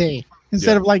 Judgment Day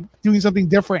instead of like doing something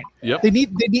different. Yep.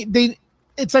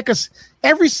 It's like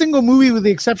every single movie with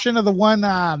the exception of the one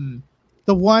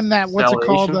that what's it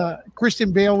called?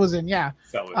 Christian Bale was in. Yeah.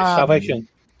 Salvation.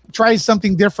 Tries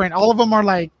something different. All of them are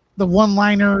like the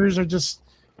one-liners or just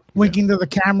winking to the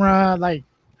camera, like,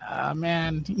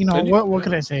 man, what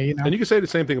can I say? And you can say the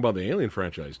same thing about the Alien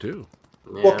franchise too.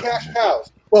 Yeah. Well, cash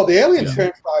cows. Well, the Alien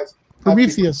franchise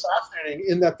Prometheus fascinating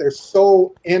in that they're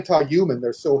so anti-human,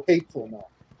 they're so hateful now.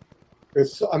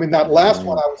 That last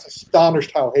one, I was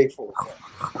astonished how hateful it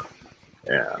was.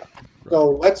 Yeah. So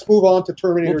let's move on to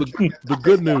Terminator 2. The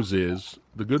good news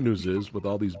is with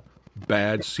all these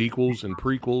bad sequels and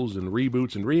prequels and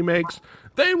reboots and remakes,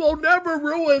 they will never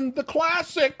ruin the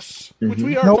classics, which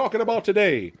we are talking about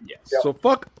today. Yes. So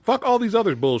fuck all these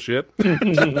other bullshit.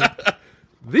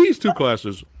 These two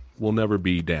classes will never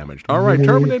be damaged. All right,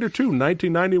 Terminator 2,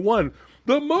 1991.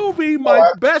 The movie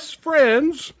my best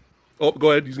friends. Oh,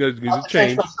 go ahead. He's going to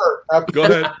change. Go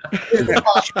ahead.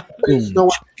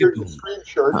 Screen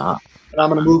shirt, and I'm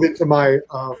going to move into my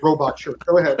robot shirt.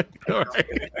 Go ahead. All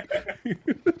right.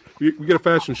 We get a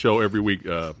fashion show every week.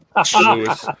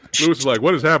 Lewis is like,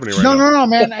 what is happening right now? No,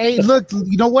 man. Hey, look,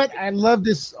 you know what? I love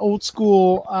this old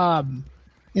school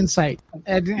insight.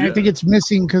 I think it's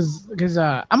missing because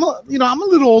I'm a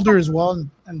little older as well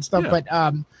and stuff. But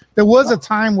there was a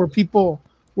time where people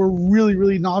were really,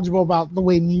 really knowledgeable about the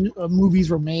way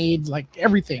movies were made, like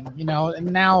everything,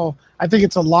 and now I think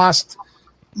it's a lost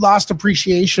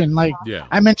appreciation. Like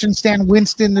I mentioned Stan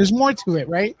Winston, there's more to it,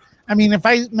 right? I mean, if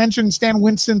I mention Stan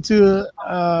Winston to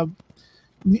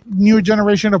newer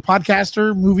generation of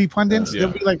podcaster, movie pundits, they'll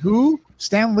be like, who?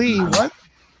 Stan Lee, what?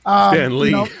 Stan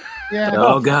Lee.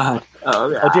 Oh God.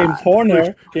 James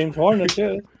Horner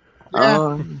too.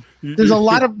 Yeah. There's a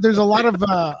lot of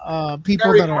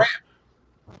people that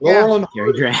are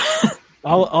Gary Grant.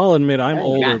 I'll admit I'm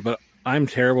older, but I'm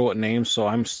terrible at names, so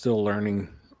I'm still learning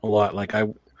a lot. Like I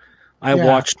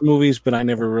watched movies, but I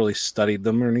never really studied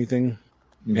them or anything.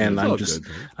 And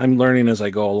I'm learning as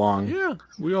I go along. Yeah,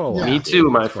 we all are. Me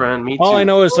too, my friend. Me too. All I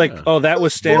know is like, that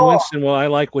was Stan Winston. Well, I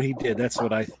like what he did. That's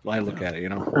what I look at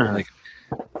it, Like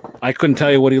I couldn't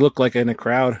tell you what he looked like in a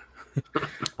crowd.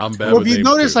 I'm bad. Well, if you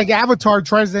notice, like Avatar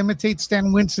tries to imitate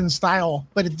Stan Winston's style,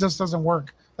 but it just doesn't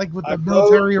work. Like with the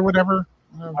military or whatever.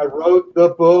 I wrote the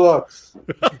books.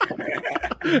 Buy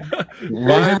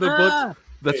the books.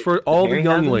 That's for all the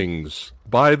younglings.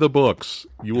 Buy the books.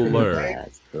 You will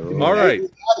learn. All right.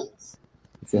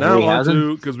 Now on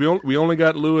to, because we only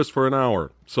got Lewis for an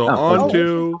hour. So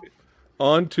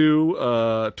on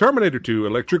to Terminator 2,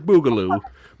 Electric Boogaloo.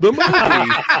 The movie.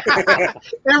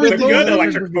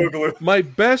 Electric Boogaloo. My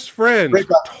best friends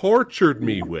tortured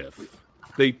me with.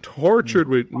 They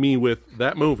tortured me with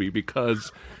that movie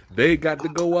because they got to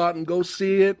go out and go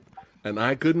see it, and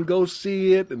I couldn't go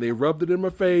see it, and they rubbed it in my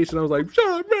face, and I was like, "Shut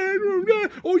up, man!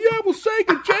 Oh yeah, well,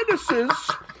 Sega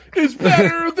Genesis is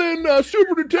better than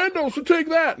Super Nintendo, so take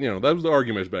that." That was the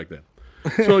arguments back then.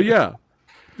 So yeah,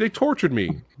 they tortured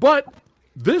me, but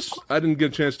this I didn't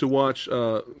get a chance to watch,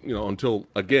 until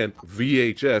again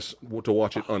VHS to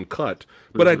watch it uncut.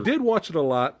 But I did watch it a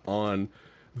lot on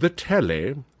the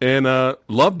tele and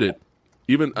loved it.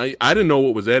 Even I didn't know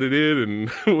what was edited and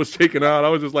what was taken out. I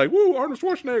was just like, "Woo, Arnold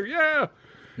Schwarzenegger, yeah!"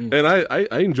 And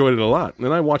I enjoyed it a lot.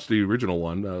 And I watched the original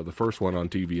one, the first one on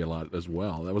TV a lot as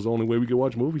well. That was the only way we could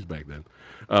watch movies back then.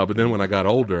 But then when I got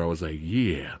older, I was like,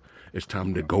 yeah, it's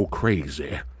time to go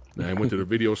crazy. And I went to the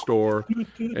video store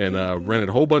and rented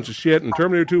a whole bunch of shit. And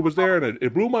Terminator 2 was there, and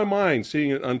it blew my mind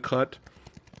seeing it uncut.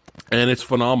 And it's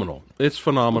phenomenal. It's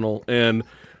phenomenal. And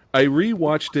I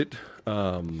rewatched it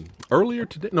earlier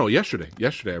today. No, yesterday.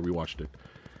 Yesterday I rewatched it.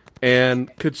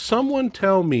 And could someone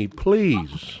tell me,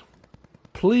 please,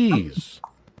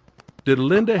 did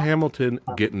Linda Hamilton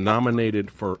get nominated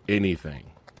for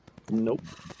anything? Nope.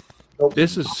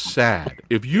 This is sad.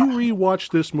 If you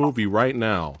rewatch this movie right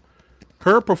now,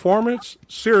 her performance,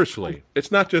 seriously,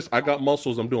 it's not just I got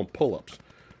muscles, I'm doing pull-ups.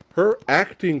 Her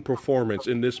acting performance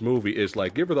in this movie is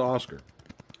like, give her the Oscar.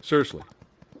 Seriously.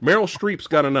 Meryl Streep's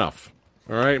got enough.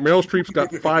 All right? Meryl Streep's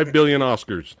got 5 billion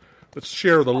Oscars. Let's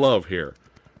share the love here.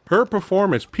 Her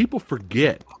performance, people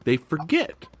forget. They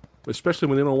forget. Especially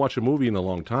when they don't watch a movie in a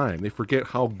long time. They forget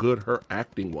how good her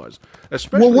acting was.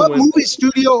 Especially what movie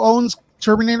studio owns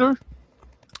Terminator?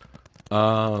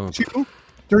 2?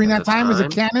 During that time, is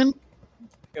it canon?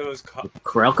 It was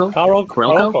Corelco?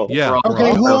 Corelco? Yeah.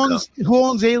 Okay, who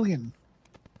owns Alien?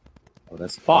 Oh,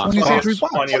 that's Fox. 20th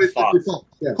Fox. 20th Fox.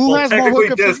 Yeah. Who has more technically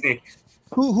hookups? Disney.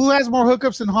 Who has more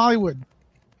hookups in Hollywood?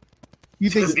 You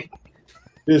think?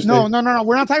 Disney. No.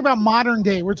 We're not talking about modern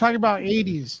day. We're talking about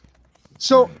 80s.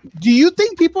 So, do you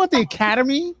think people at the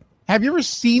Academy, have you ever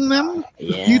seen them?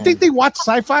 Yeah. Do you think they watch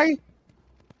sci-fi?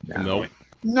 No.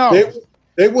 No.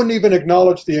 They wouldn't even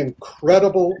acknowledge the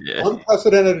incredible,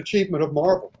 unprecedented achievement of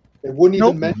Marvel. They wouldn't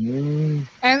even mention.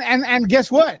 And guess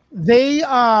what? They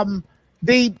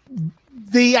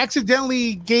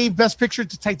accidentally gave Best Picture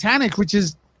to Titanic, which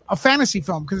is a fantasy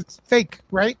film because it's fake,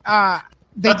 right?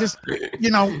 They just, it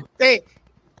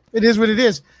is what it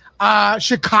is.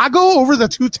 Chicago over the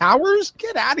Two Towers?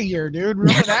 Get out of here, dude.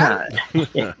 Remember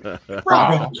that?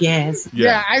 Bro. Yes.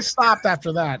 Yeah, I stopped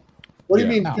after that. What do you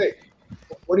mean fake?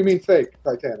 What do you mean fake,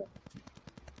 Titanic?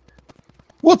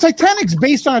 Well, Titanic's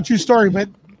based on a true story, but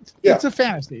Yeah. it's a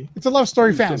fantasy. It's a love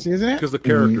story fantasy, isn't it? Because the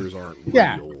characters aren't real.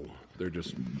 Yeah. They're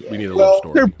just, we need a love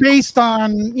story. They're based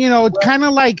on, kind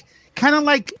of like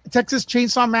Texas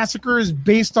Chainsaw Massacre is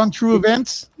based on true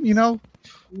events, No,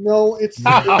 it's.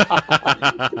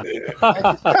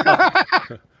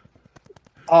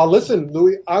 Listen,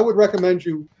 Louis, I would recommend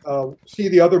you see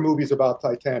the other movies about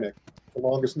Titanic, The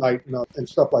Longest Night and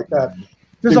stuff like that.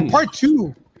 There's a part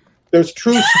 2. There's the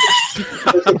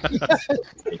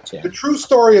true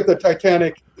story of the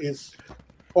Titanic is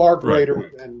far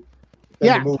greater than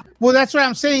the movie. Well, that's what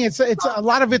I'm saying. It's a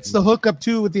lot of it's the hookup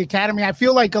too with the Academy. I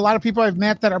feel like a lot of people I've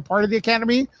met that are part of the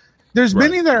Academy. There's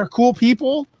many that are cool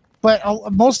people, but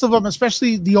most of them,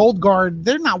 especially the old guard,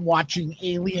 they're not watching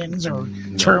Aliens or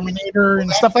Terminator and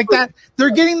stuff like that.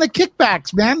 They're getting the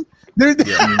kickbacks, man. They're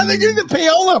getting the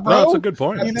payola, bro. No, that's a good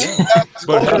point.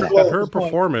 But her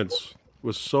performance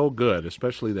was so good,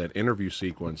 especially that interview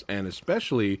sequence, and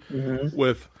especially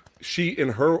with she, in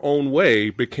her own way,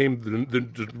 became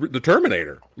the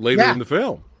Terminator later in the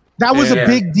film. That was a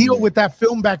big deal with that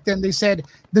film back then. They said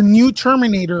the new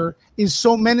Terminator is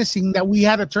so menacing that we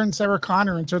had to turn Sarah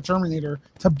Connor into a Terminator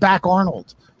to back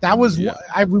Arnold. That was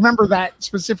I remember that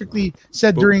specifically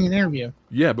said during an interview.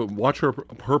 Yeah, but watch her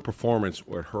performance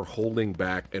with her holding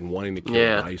back and wanting to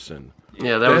kill Bison.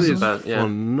 Yeah, that was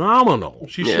phenomenal.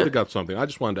 She should have got something. I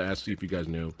just wanted to ask, see if you guys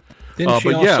knew. Didn't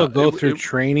she also go through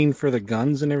training for the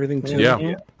guns and everything too?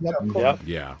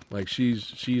 Yeah. Like she's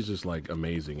just like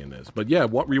amazing in this. But yeah,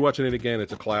 rewatching it again,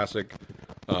 it's a classic.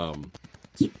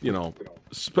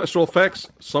 Special effects,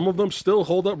 some of them still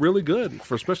hold up really good,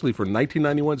 especially for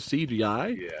 1991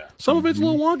 CGI. Yeah. Some of it's a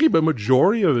little wonky, but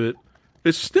majority of it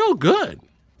is still good.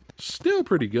 Still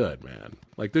pretty good, man.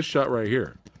 Like this shot right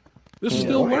here. This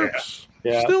still works.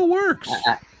 Yeah. Still works.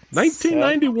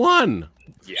 1991.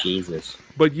 Yeah. Jesus.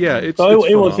 But yeah, it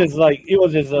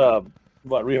was his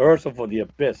rehearsal for The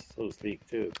Abyss, so to speak,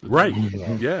 too. Right.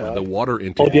 The water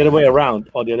intake. Or the other way around.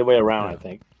 I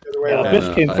think.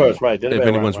 Abyss came first, right? If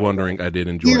anyone's wondering, I did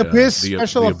enjoy the Abyss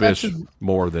the Abyss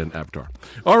more than Avatar.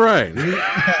 All right.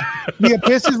 The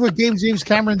Abyss is what gave James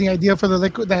Cameron the idea for the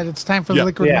liquid, that it's time for the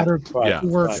liquid matter to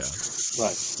work.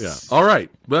 Right. Yeah. All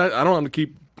right. But I don't want to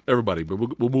keep everybody,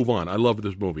 but we'll move on. I love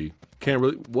this movie. Can't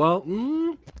really. Well.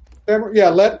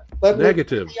 Let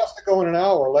negative. He has to go in an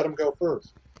hour. Let him go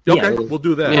first. Okay, we'll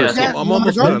do that. Yeah. So I'm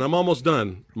almost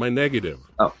done. My negative.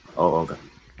 Oh, okay.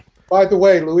 By the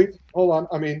way, Louis, hold on.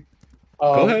 I mean,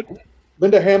 go ahead.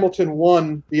 Linda Hamilton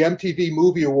won the MTV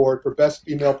Movie Award for Best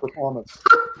Female Performance.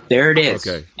 There it is.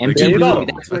 Okay.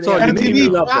 MTV. That's all you need.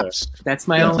 MTV Pops. That's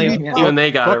my only. Yeah. Even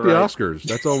they got Fuck it the right. Oscars.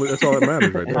 That's all that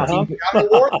matters right there. Uh-huh. You got an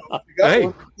award, though. You got Hey,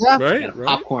 one. Yeah. right?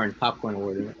 Popcorn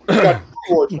award. You got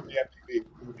 2 awards from the MTV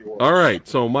Movie Award. All right.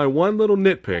 So my one little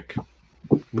nitpick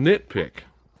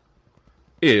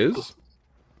is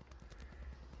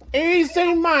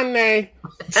easy money.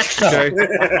 Okay.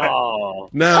 Oh.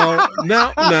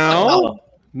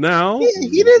 Now.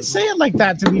 He didn't say it like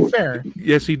that, to be fair.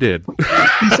 Yes, he did. Now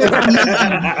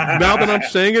that I'm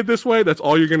saying it this way, that's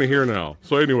all you're going to hear now.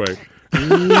 So anyway,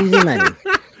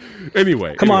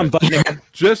 Come on, buddy.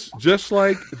 just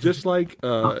like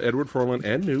Edward Furlong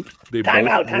and Newt, they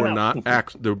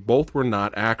both were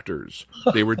not actors.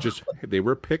 They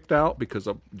were picked out because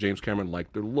of James Cameron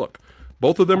liked their look.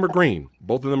 Both of them are green.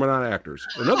 Both of them are not actors.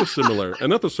 Another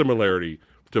similarity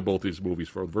to both these movies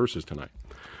for versus tonight.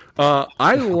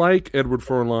 I like Edward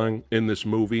Furlong in this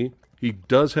movie. He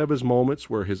does have his moments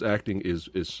where his acting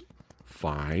is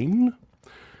fine.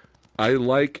 I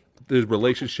like the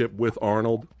relationship with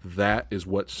Arnold. That is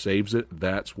what saves it.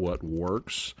 That's what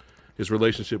works. His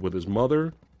relationship with his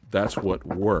mother, that's what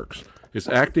works. His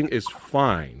acting is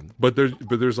fine, but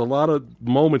there's a lot of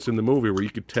moments in the movie where you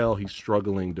could tell he's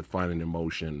struggling to find an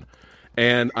emotion.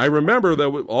 And I remember that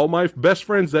with all my best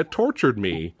friends that tortured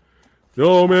me,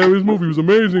 oh man, this movie was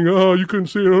amazing. Oh, you couldn't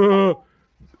see it.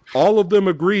 All of them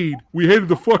agreed. We hated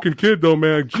the fucking kid though,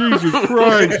 man. Jesus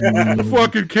Christ. The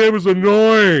fucking kid was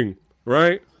annoying.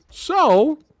 Right?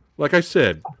 So, like I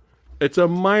said, it's a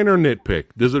minor nitpick.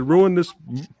 Does it ruin this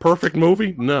perfect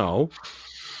movie? No.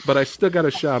 But I still got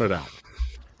to shout it out.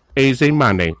 Easy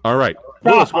Monday. All right.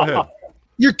 Willis, go ahead.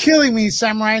 You're killing me,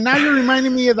 Samurai. Now you're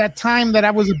reminding me of that time that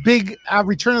I was a big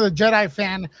Return of the Jedi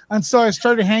fan until I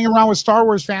started hanging around with Star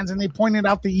Wars fans and they pointed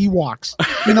out the Ewoks.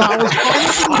 You know, I was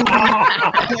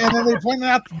and then they pointed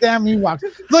out the damn Ewoks.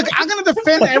 Look, I'm going to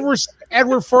defend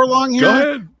Edward Furlong here. Go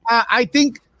ahead. I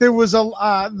think there was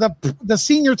the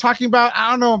scene you're talking about.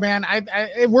 I don't know, man.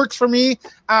 It works for me.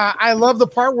 I love the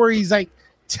part where he's like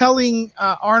telling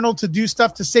Arnold to do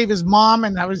stuff to save his mom,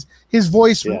 and that was his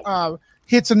voice. Yeah.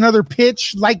 Hits another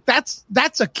pitch. Like that's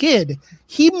a kid.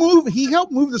 He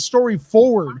helped move the story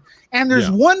forward. And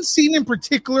there's one scene in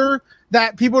particular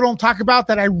that people don't talk about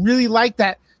that I really like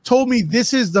that told me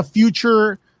this is the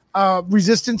future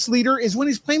resistance leader is when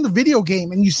he's playing the video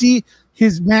game and you see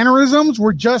his mannerisms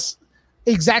were just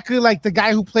exactly like the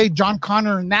guy who played John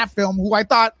Connor in that film, who I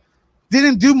thought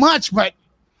didn't do much, but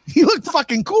he looked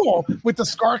fucking cool with the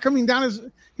scar coming down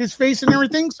his face and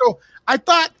everything. So I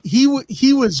thought he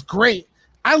was great.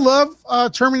 I love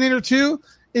Terminator 2.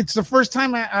 It's the first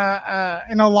time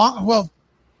in a long... Well,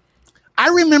 I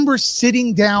remember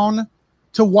sitting down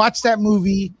to watch that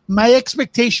movie. My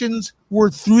expectations were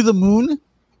through the moon,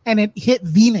 and it hit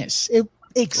Venus. It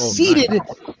exceeded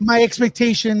my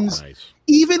expectations. Nice.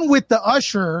 Even with the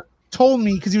usher told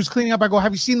me, because he was cleaning up, I go,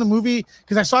 have you seen the movie?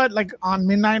 Because I saw it like on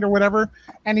midnight or whatever.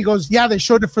 And he goes, yeah, they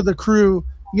showed it for the crew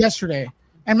yesterday.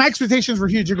 And my expectations were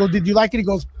huge. I go, did you like it? He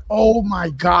goes, oh my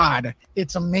God,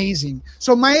 it's amazing.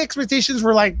 So my expectations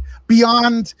were like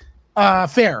beyond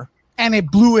fair, and it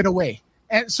blew it away.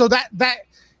 And so that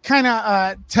kind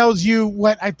of tells you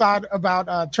what I thought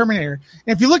about Terminator.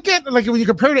 And if you look at, like, when you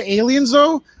compare to Aliens,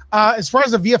 though, as far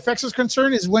as the VFX is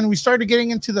concerned, is when we started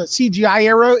getting into the CGI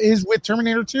era is with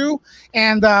Terminator 2.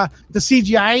 And the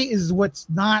CGI is what's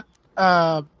not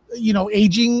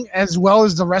aging as well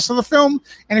as the rest of the film.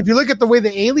 And if you look at the way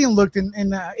the alien looked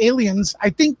in Aliens, I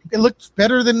think it looked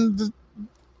better than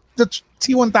the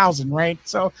T-1000, right?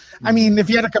 So, I mean, if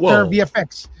you had to compare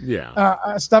VFX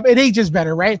stuff, it ages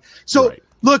better, right? So,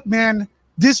 Look, man,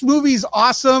 this movie's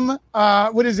awesome.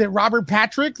 What is it, Robert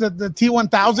Patrick, the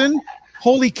T-1000?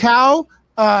 Holy cow.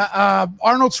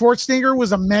 Arnold Schwarzenegger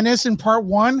was a menace in part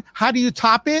 1. How do you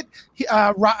top it?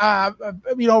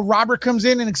 Robert comes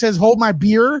in and it says, hold my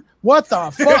beer. What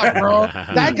the fuck, bro?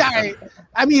 That guy,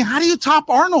 I mean, how do you top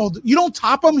Arnold? You don't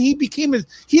top him. He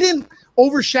didn't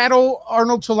overshadow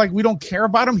Arnold to like, we don't care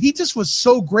about him. He just was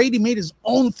so great. He made his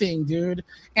own thing, dude.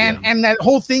 And that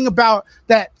whole thing about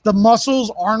that the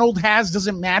muscles Arnold has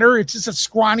doesn't matter. It's just a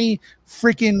scrawny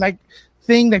freaking like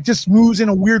thing that just moves in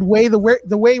a weird way. The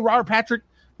way Robert Patrick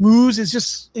moves is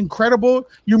just incredible.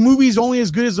 Your movie's only as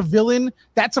good as a villain.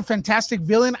 That's a fantastic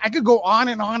villain. I could go on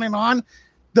and on and on.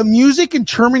 The music in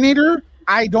Terminator,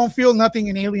 I don't feel nothing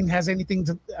in Alien has anything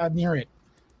to near it.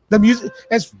 The music,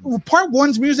 as part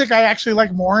 1's music, I actually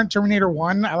like more in Terminator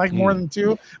 1. I like more than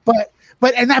 2. But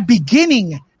in that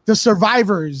beginning, the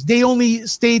survivors, they only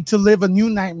stayed to live a new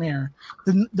nightmare,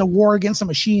 the war against the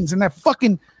machines, and that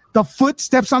fucking the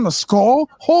footsteps on the skull.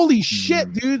 Holy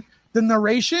shit, dude. The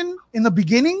narration in the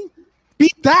beginning,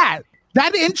 beat that.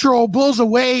 That intro blows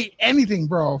away anything,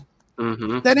 bro.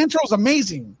 Mm-hmm. That intro is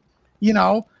amazing. You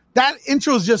know, that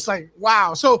intro is just like,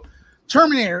 wow. So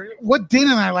Terminator, what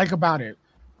didn't I like about it?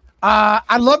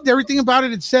 I loved everything about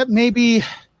it except maybe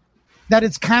that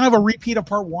it's kind of a repeat of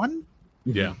part one.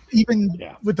 Yeah. Even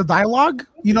with the dialogue,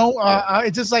 you know,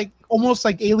 it's just like almost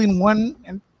like Alien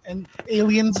 1 and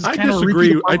Aliens. Is I kind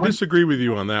disagree. Of I disagree with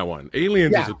you on that one.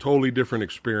 Aliens is a totally different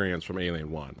experience from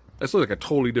Alien 1. That's like a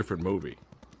totally different movie.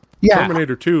 Yeah.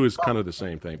 Terminator 2 is kind of the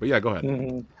same thing. But yeah, go ahead.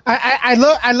 Mm-hmm.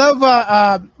 I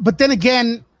love but then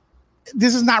again,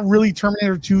 this is not really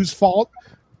Terminator 2's fault.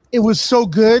 It was so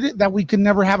good that we could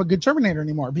never have a good Terminator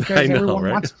anymore because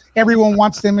everyone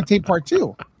wants to imitate part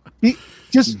 2.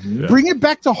 Just bring it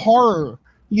back to horror.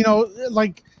 You know,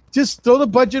 like just throw the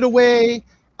budget away.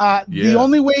 The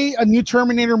only way a new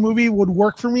Terminator movie would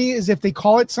work for me is if they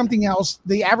call it something else.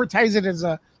 They advertise it as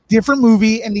a different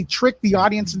movie and they trick the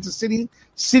audience into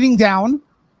sitting down,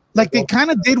 like they kind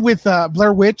of did with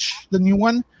Blair Witch, the new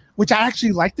one, which I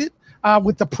actually liked it.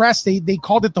 With the press, they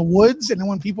called it The Woods, and then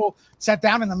when people sat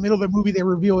down in the middle of the movie, they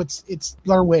reveal it's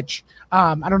Blair Witch.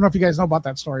 I don't know if you guys know about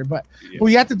that story, but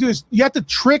what you have to do is you have to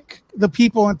trick the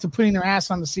people into putting their ass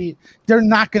on the seat. They're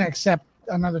not going to accept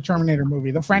another Terminator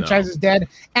movie. The franchise is dead,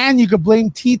 and you could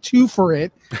blame T2 for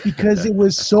it because it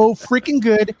was so freaking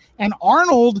good. And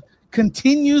Arnold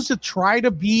continues to try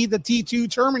to be the T2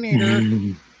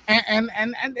 Terminator. And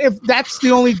if that's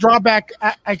the only drawback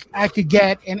I could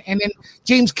get, and then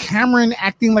James Cameron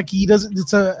acting like he doesn't,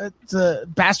 it's a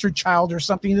bastard child or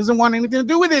something. He doesn't want anything to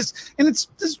do with this, and it's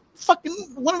this fucking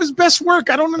one of his best work.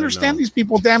 I don't understand these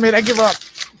people. Damn it, I give up.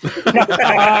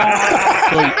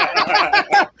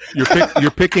 So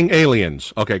you're picking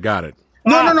Aliens. Okay, got it.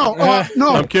 No.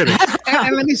 I'm kidding.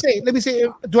 And let me say,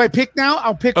 do I pick now?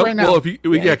 I'll pick right now. Well,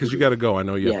 because you got to go. I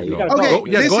know you have to go.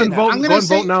 Okay, go and vote. Go and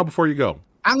vote now before you go.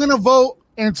 I'm going to vote,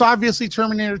 and it's obviously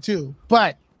Terminator 2.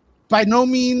 But by no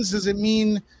means does it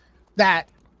mean that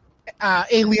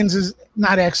Aliens is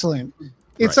not excellent.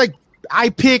 It's like I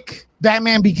pick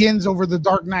Batman Begins over The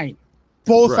Dark Knight.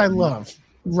 Both I love.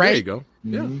 Right? There you go.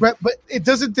 Yeah. But it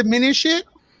doesn't diminish it.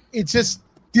 It's just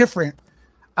different.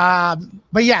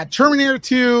 But yeah, Terminator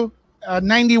 2,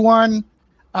 91.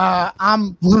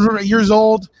 I'm literally years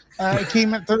old. It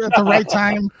came at the right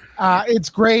time. It's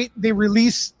great. They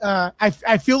release.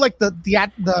 I feel like the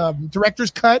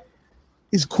director's cut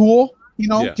is cool. You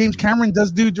know, James Cameron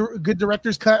does do good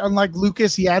director's cut. Unlike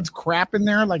Lucas, he adds crap in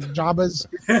there like Jabba's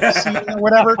scene or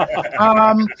whatever.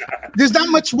 There's not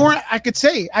much more I could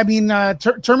say. I mean,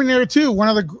 Terminator 2, one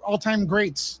of the all-time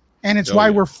greats, and it's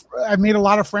why I made a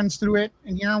lot of friends through it.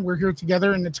 And here we're here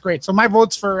together, and it's great. So my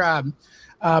vote's for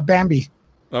Bambi.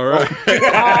 All right.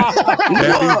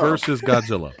 Bambi versus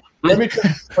Godzilla. Let me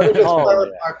just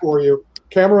clarify for you.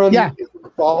 Cameron is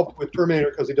involved with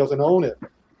Terminator because he doesn't own it.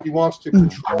 He wants to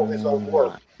control his own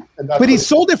work. But he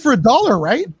sold it for $1,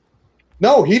 right?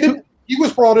 No, he didn't. He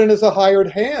was brought in as a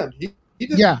hired hand. He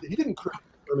didn't create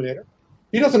Terminator.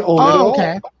 He doesn't own it at all.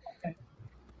 Okay.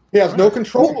 He has no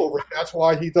control over it. That's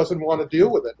why he doesn't want to deal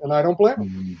with it, and I don't blame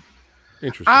him.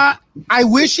 Interesting. I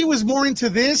wish he was more into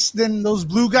this than those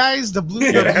blue guys, the blue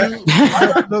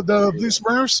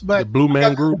Smurfs, but the Blue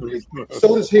Man Group.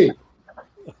 So does he.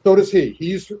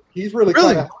 He's really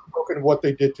kind of broken what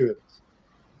they did to him.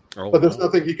 But there's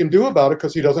nothing he can do about it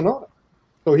because he doesn't own it.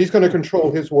 So he's going to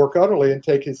control his work utterly and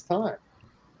take his time.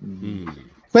 Mm-hmm.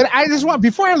 But I just want,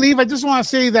 before I leave, I just want to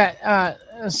say that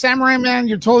Samurai Man,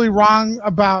 you're totally wrong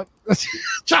about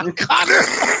John Connor.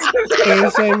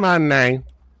 Can't say my name.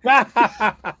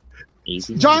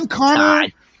 John Connor,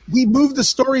 he moved the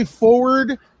story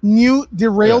forward. Newt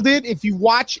derailed it. If you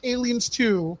watch Aliens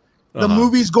 2, the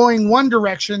movie's going one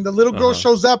direction. The little girl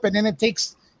shows up, and then it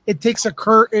takes a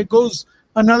curve. It goes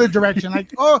another direction. Like,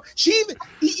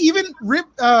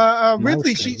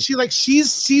 Ridley, she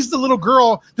sees the little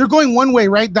girl. They're going one way,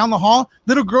 right down the hall.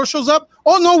 Little girl shows up.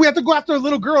 Oh no, we have to go after a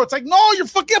little girl. It's like, no, you're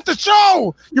fucking up the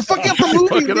show. You're fucking up the movie.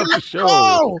 Fucking up the show.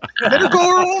 Oh, let her go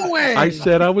her own way. I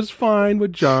said I was fine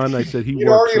with John. I said he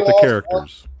works with the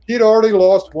characters. He'd already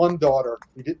lost one daughter.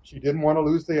 She didn't want to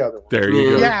lose the other one. There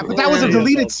you go. Yeah, but that was a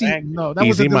deleted scene. No, that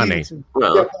was a deleted scene.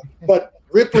 Yeah, but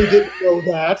Ripley didn't know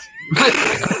that.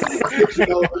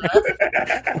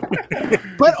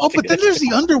 But then there's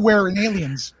the underwear in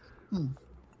Aliens.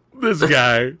 This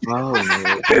guy.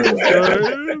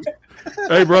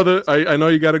 Hey, brother, I know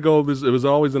you got to go. It was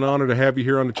always an honor to have you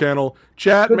here on the channel.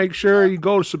 Chat, make sure you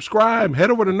go subscribe.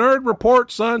 Head over to Nerd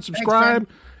Report, son. Subscribe.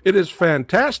 Thanks, it is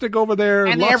fantastic over there.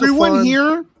 And lots everyone of fun.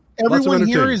 here, Everyone here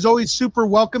entertainment. is always super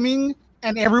welcoming,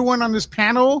 and everyone on this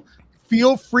panel,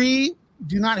 feel free.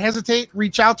 Do not hesitate.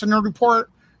 Reach out to Nerd Report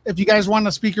if you guys want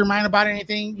to speak your mind about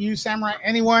anything. You, Samurai,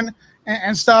 anyone,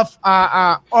 and stuff.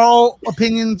 All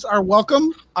opinions are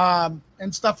welcome, and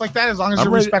stuff like that, as long as they're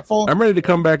respectful. I'm ready to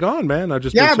come back on, man. I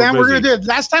just man, busy. we're gonna do it.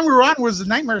 Last time we were on was the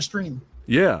Nightmare stream.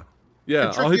 Yeah.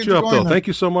 I'll hit you up though. Thank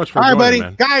you so much for all right, joining,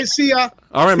 buddy. man. Guys, see ya.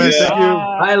 All right, man. Thank you.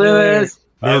 Hi, Lewis.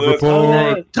 Nerd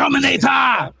Report.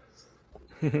 Terminator.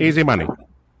 Easy money.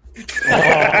 You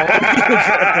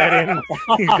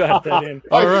got that in.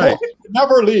 All right.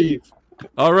 Never leave.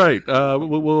 All right.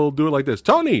 We'll do it like this.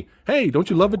 Tony, hey, don't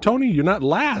you love it, Tony? You're not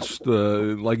last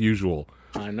like usual.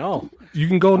 I know. You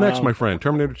can go next, my friend.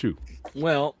 Terminator 2.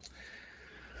 Well,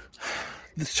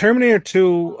 the Terminator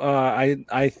 2,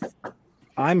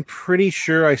 I'm pretty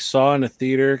sure I saw in a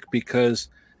theater because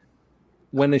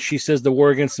when she says the war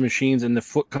against the machines and the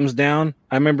foot comes down,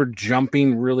 I remember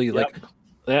jumping really like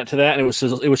that to that, and it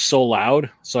was so loud.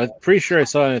 So I'm pretty sure I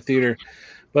saw it in a theater,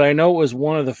 but I know it was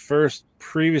one of the first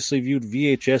previously viewed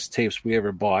VHS tapes we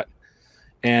ever bought,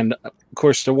 and of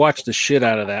course to watch the shit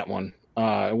out of that one.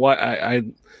 I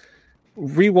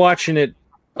rewatching it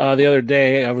the other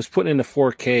day. I was putting in the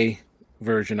 4K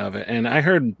version of it, and I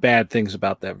heard bad things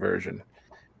about that version.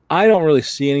 I don't really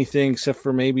see anything except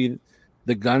for maybe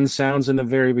the gun sounds in the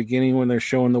very beginning when they're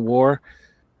showing the war,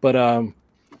 but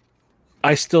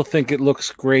I still think it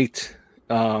looks great.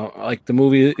 Like the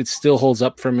movie, it still holds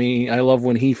up for me. I love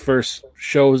when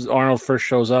Arnold first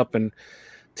shows up and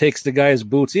takes the guy's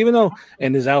boots, even though,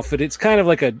 and his outfit, it's kind of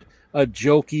like a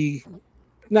jokey,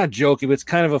 not jokey, but it's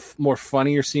kind of a more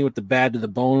funnier scene with the Bad to the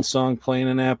Bone song playing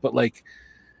in that, but like,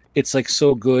 it's like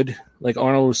so good. Like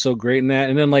Arnold was so great in that.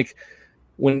 And then like,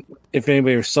 if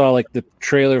anybody ever saw like the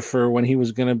trailer for when he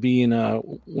was going to be in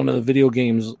one of the video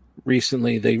games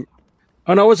recently, it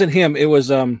wasn't him. It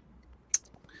was one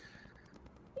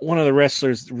of the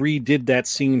wrestlers redid that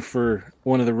scene for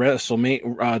one of the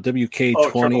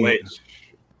WK20. Triple H,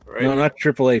 right? No, not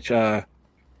Triple H.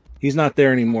 He's not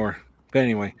there anymore. But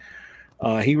anyway,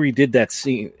 he redid that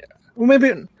scene. Well,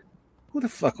 maybe who the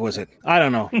fuck was it? I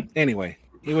don't know. Anyway,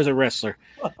 he was a wrestler,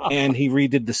 and he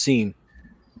redid the scene.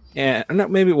 And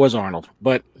maybe it was Arnold,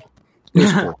 but it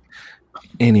was cool.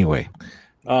 Anyway,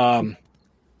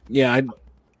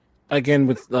 again,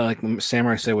 with like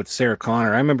Samurai said with Sarah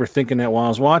Connor, I remember thinking that while I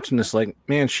was watching this, like,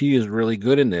 man, she is really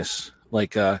good in this.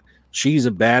 Like, she's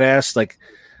a badass. Like,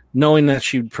 knowing that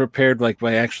she prepared, like,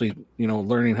 by actually,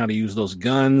 learning how to use those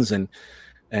guns and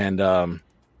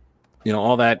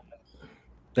all that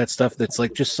stuff that's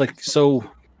like just like so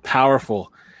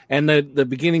powerful. And the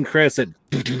beginning credits that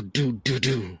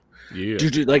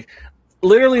like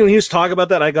literally when he was talking about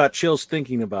that, I got chills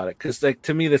thinking about it because like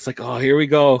to me that's like, oh, here we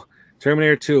go,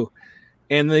 Terminator 2,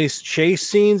 and these chase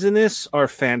scenes in this are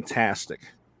fantastic.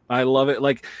 I love it.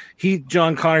 Like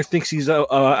John Connor thinks he's out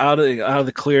of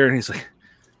the clear, and he's like,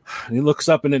 and he looks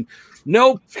up, and then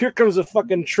nope, here comes a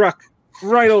fucking truck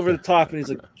right over the top, and he's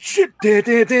like, shit, and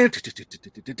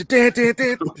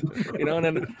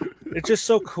then it's just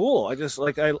so cool. I just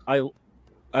like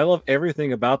I love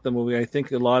everything about the movie. I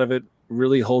think a lot of it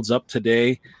really holds up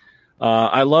today.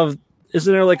 I love.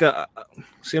 Isn't there like I'm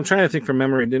trying to think from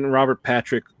memory. Didn't Robert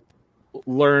Patrick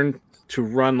learn to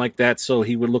run like that so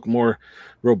he would look more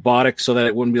robotic, so that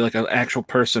it wouldn't be like an actual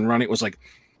person running? It was like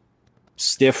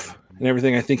stiff and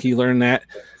everything. I think he learned that,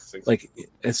 like,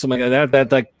 and something like that.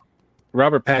 That like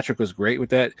Robert Patrick was great with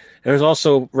that. There's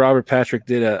also Robert Patrick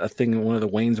did a thing in one of the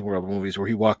Wayne's World movies where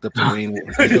he walked up to Wayne.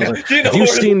 Like, have you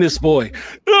seen this boy?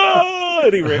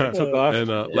 And he ran and took off. And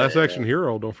Last Action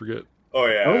Hero, don't forget. Oh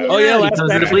yeah. Oh yeah, Last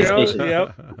Action Hero.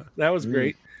 Yep, that was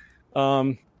great.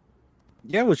 It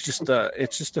was just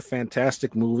it's just a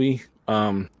fantastic movie.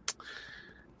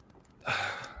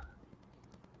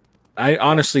 I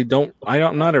honestly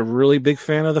I'm not a really big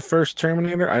fan of the first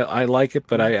Terminator. I like it,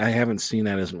 but I haven't seen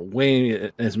that as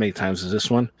many times as this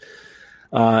one.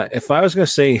 If I was going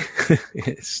to say,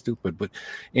 it's stupid, but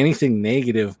anything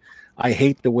negative, I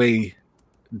hate the way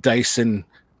Dyson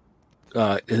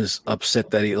is upset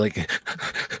that he like.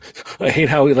 I hate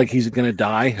how he's going to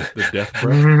die. The death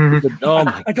breath. Oh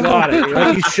my god!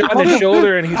 Like he's shot in the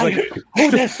shoulder, and he's like,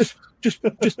 "Oh, this." Just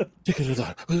take it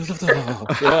off.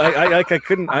 I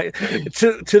couldn't.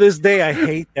 To this day, I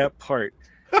hate that part.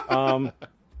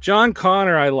 John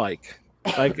Connor, I like.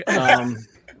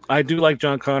 I do like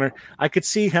John Connor. I could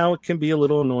see how it can be a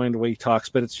little annoying the way he talks,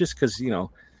 but it's just because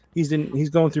he's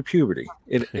going through puberty.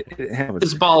 It happens.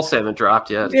 His balls haven't dropped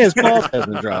yet. Yeah, his balls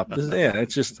haven't dropped. Yeah,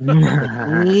 it's just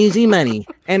easy money,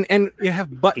 and you have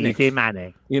Butnick. Easy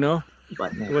money.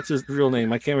 What's his real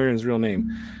name? I can't remember his real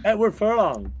name. Edward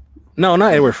Furlong. No,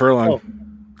 not Edward Furlong.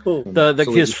 Oh,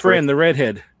 cool. His friend, the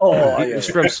redhead. He's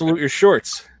from Salute Your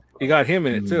Shorts. You got him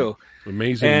in it too.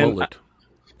 Amazing mullet.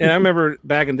 And I remember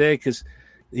back in the day because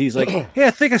he's like, "Hey,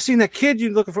 I think I seen that kid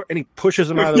you're looking for," and he pushes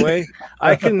him out of the way.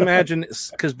 I can imagine,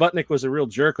 because Butnick was a real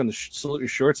jerk on the Salute Your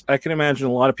Shorts. I can imagine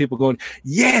a lot of people going,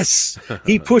 "Yes,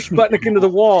 he pushed Butnick into the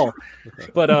wall."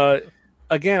 But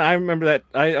again, I remember that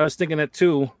I was thinking that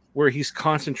too, where he's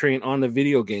concentrating on the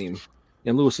video game.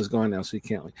 And Lewis is gone now, so he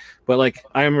can't. But like,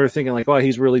 I remember thinking, like, "Oh,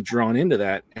 he's really drawn into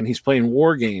that, and he's playing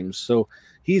war games, so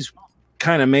he's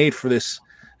kind of made for this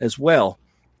as well."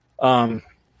 I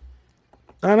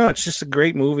don't know. It's just a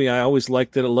great movie. I always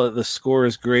liked it. The score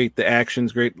is great. The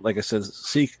action's great. Like I said,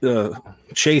 the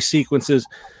chase sequences,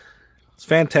 it's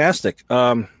fantastic.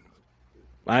 I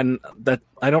don't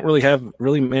really have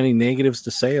really many negatives to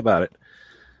say about it.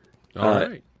 All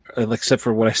right. Except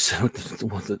for what I said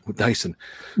with Dyson.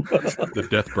 The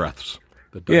death breaths.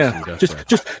 The Dyson death breaths.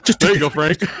 Just there you go,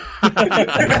 Frank.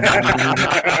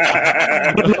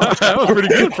 That was pretty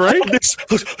good, Frank.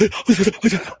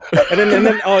 and then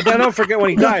then don't forget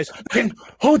when he dies.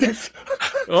 Hold this.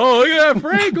 Oh, look at that,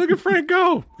 Frank. Look at Frank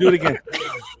go. Do it again.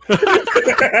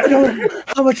 I don't know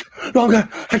how much longer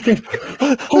I can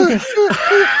hold this.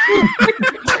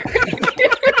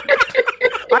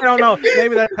 I don't know.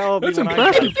 Maybe that's how That's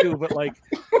impressive too. But like,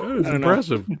 that is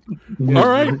impressive. All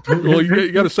right. Well,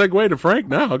 you got to segue to Frank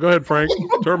now. Go ahead, Frank.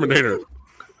 Terminator.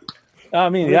 I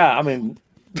mean,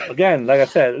 again, like I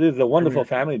said, it is a wonderful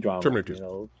family drama. Terminator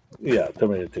 2.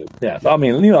 Terminator 2. Yeah. So I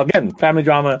mean, again, family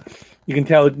drama. You can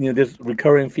tell, this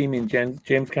recurring theme in James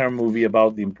Cameron movie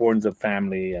about the importance of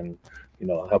family and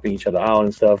helping each other out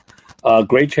and stuff.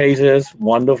 Great chases,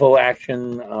 wonderful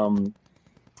action.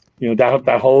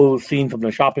 That whole scene from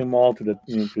the shopping mall to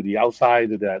the outside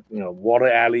to that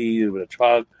water alley with a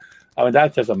truck. I mean,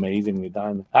 that's just amazingly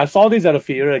done. I saw this at a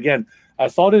theater again. I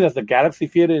saw this at the Galaxy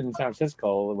Theater in San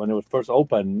Francisco when it was first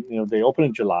opened. They opened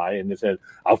in July, and they said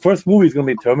our first movie is going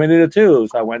to be Terminator 2.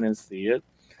 So I went and see it,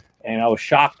 and I was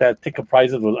shocked that ticket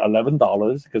prices was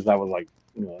 $11 because I was like,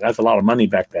 that's a lot of money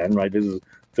back then, right? This is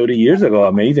 30 years ago.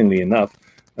 Amazingly enough,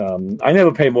 I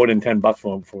never paid more than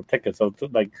 $10 for tickets. So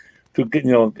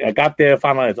I got there,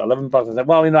 found out it's $11. I said,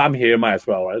 well, I'm here, might as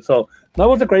well, right? So that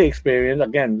was a great experience.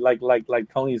 Again, like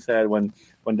Tony said, when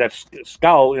that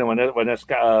skull, when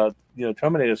that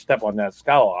Terminator stepped on that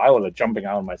skull, I was jumping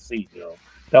out of my seat.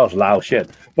 That was loud shit.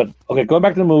 But okay, going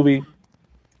back to the movie,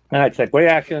 and I said, great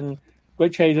action,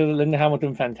 great chases. Linda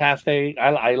Hamilton, fantastic.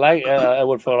 I like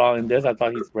Edward Furlong in this. I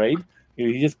thought he's great.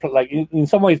 He just in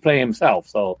some ways playing himself,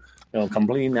 so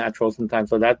completely natural sometimes.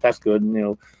 So that's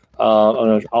good.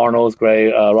 Arnold's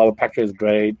great. Robert Patrick is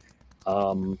great.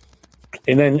 And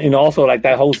then also like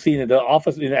that whole scene in the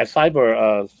office at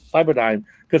Cyberdyne,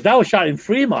 because that was shot in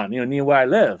Fremont, near where I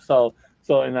live. So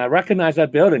and I recognize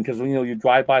that building because you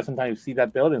drive by sometimes you see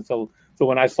that building. So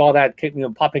when I saw that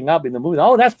popping up in the movie,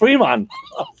 oh, that's Fremont.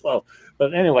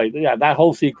 But anyway, yeah, that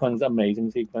whole sequence,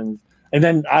 amazing sequence. And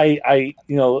then I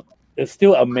it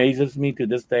still amazes me to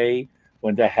this day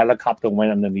when the helicopter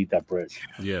went underneath that bridge.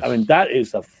 Yes. I mean, that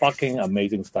is a fucking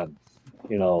amazing stunt.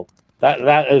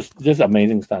 That is just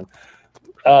amazing stunt.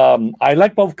 I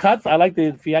like both cuts. I like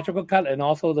the theatrical cut and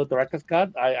also the director's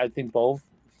cut. I think both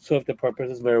serve the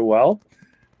purposes very well.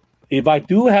 If I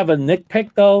do have a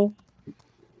nitpick, though,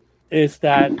 is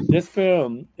that this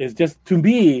film is just, to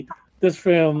me, this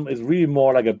film is really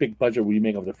more like a big budget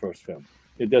remake of the first film.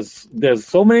 There's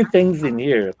so many things in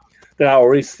here that I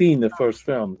already seen in the first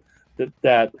film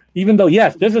that even though,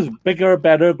 yes, this is bigger,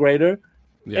 better, greater,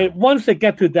 once they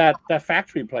get to that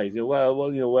factory place, where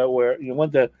when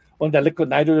the liquid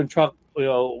nitrogen truck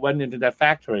went into that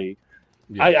factory,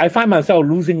 I find myself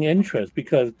losing interest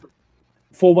because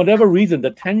for whatever reason,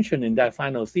 the tension in that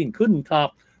final scene couldn't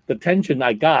top the tension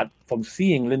I got from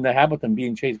seeing Linda Hamilton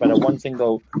being chased by the one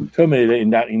single Terminator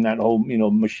in that whole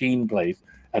machine place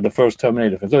at the first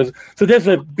Terminator film. So there's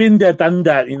a been there, done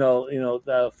that,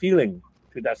 the feeling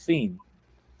to that scene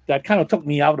that kind of took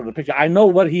me out of the picture. I know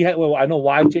what he had. Well, I know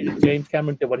why James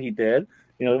Cameron did what he did.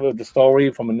 With the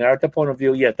story from a narrative point of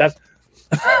view. Yeah, that's.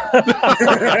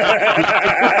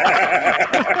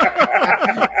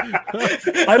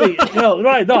 I mean,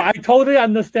 right? No, I totally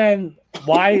understand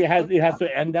why it has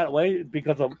to end that way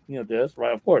because of this,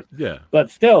 right? Of course. Yeah. But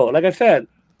still, like I said,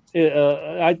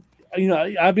 I've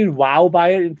been wowed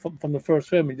by it from the first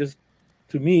film. It just,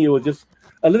 to me, it was just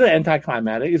a little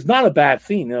anticlimactic. It's not a bad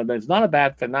scene. It's not a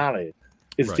bad finale.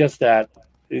 It's just that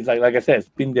it's like I said, it's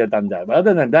been there, done that. But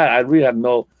other than that, I really have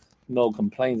no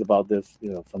complaints about this,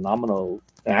 phenomenal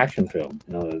action film.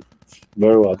 It's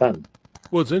very well done.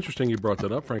 Well, it's interesting you brought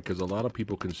that up, Frank, because a lot of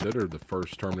people consider the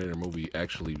first Terminator movie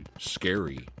actually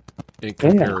scary in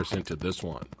comparison to this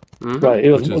one. Right.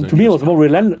 It was to me. It was more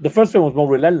relentless. The first one was more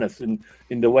relentless in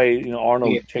the way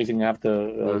Arnold chasing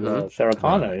after Sarah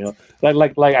Connor.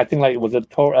 Like I think like was it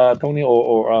Tony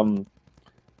or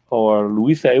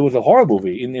Luisa? It was a horror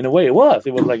movie in a way. It was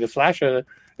like a slasher,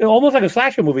 almost like a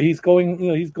slasher movie. He's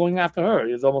going after her.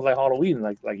 It's almost like Halloween,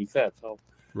 like he said. So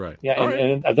right. Yeah,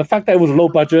 and the fact that it was low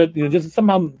budget, just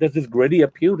somehow there's this gritty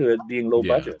appeal to it being low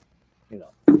budget.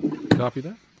 Copy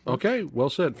that. Okay.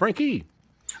 Well said, Frankie.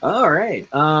 All right.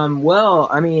 Well,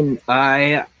 I mean,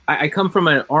 I come from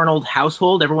an Arnold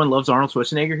household. Everyone loves Arnold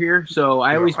Schwarzenegger here. So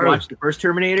I always watched the first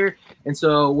Terminator. And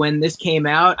so when this came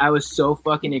out, I was so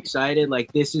fucking excited.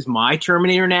 Like, this is my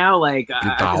Terminator now. Like,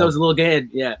 because I was a little kid.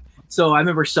 Yeah. So I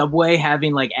remember Subway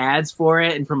having like ads for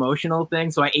it and promotional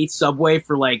things. So I ate Subway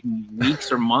for like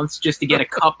weeks or months just to get a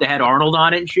cup that had Arnold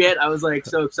on it and shit. I was like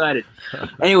so excited.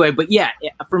 Anyway, but yeah,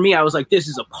 for me, I was like, this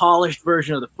is a polished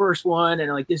version of the first one.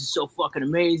 And like, this is so fucking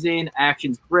amazing.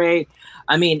 Action's great.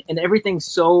 I mean, and everything's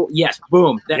so,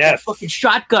 boom. That fucking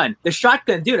shotgun. The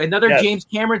shotgun, dude, another James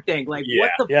Cameron thing. Like,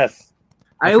 what the? Yes.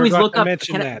 I always look up.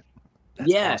 Mention that.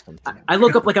 That's awesome. I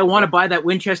look up like I want to buy that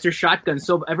Winchester shotgun.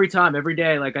 So every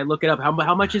day, like I look it up.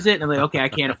 How much is it? And I'm like, okay, I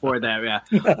can't afford that.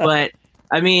 Yeah, but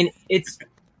I mean, it's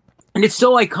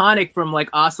so iconic from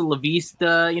like Hasta La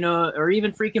Vista, or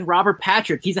even freaking Robert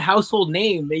Patrick. He's a household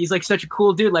name. He's like such a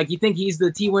cool dude. Like you think he's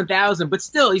the T-1000, but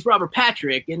still he's Robert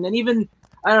Patrick. And then even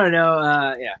I don't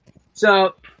know.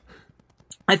 So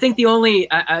I think the only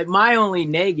my only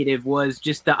negative was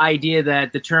just the idea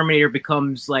that the Terminator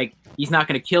becomes like. He's not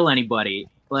going to kill anybody.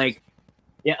 Like,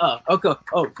 yeah. Okay.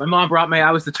 Oh, my mom brought me.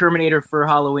 I was the Terminator for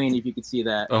Halloween. If you could see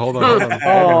that. Hold on.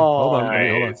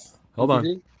 Hold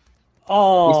on.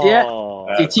 Oh,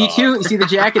 you see it? See T2? You see the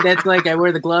jacket? That's like I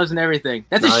wear the gloves and everything.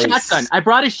 That's a shotgun. I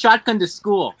brought a shotgun to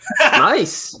school.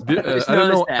 Nice. I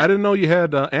didn't know you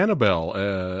had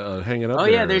Annabelle hanging up. Oh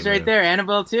yeah, there's right there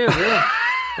Annabelle too. Yeah.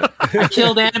 I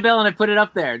killed Annabelle and I put it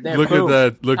up there. Look at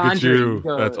that. Look at you.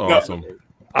 That's awesome.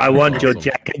 I want your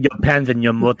jacket, your pants, and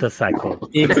your motorcycle.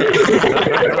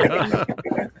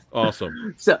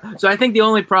 Awesome. So I think the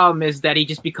only problem is that he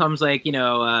just becomes like,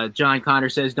 John Connor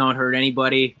says don't hurt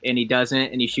anybody, and he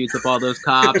doesn't, and he shoots up all those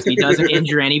cops. He doesn't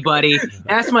injure anybody.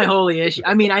 That's my whole issue.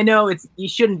 I mean, I know you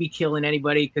shouldn't be killing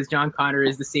anybody because John Connor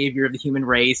is the savior of the human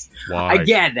race. Why? I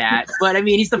get that, but I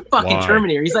mean, he's the fucking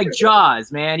Terminator. He's like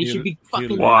Jaws, man. He should be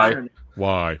fucking.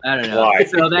 Why? I don't know. Why?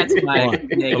 So that's my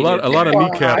a lot of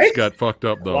kneecaps got fucked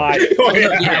up though. Why?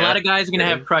 Yeah, a lot of guys are gonna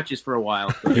have crutches for a while.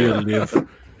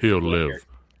 He'll live.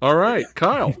 All right,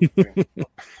 Kyle.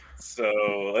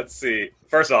 So let's see.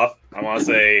 First off, I want to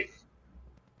say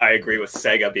I agree with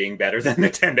Sega being better than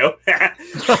Nintendo.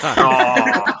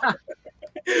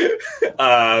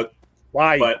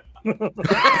 Why? But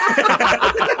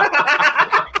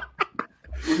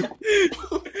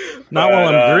not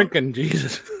while I'm drinking,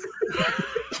 Jesus.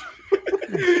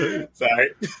 Sorry.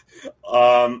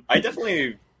 I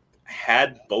definitely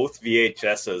had both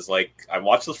VHSs. Like I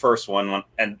watched the first one,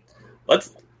 and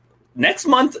next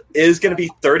month is going to be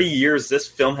 30 years this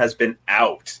film has been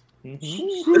out.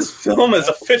 Mm-hmm. This film is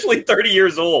officially 30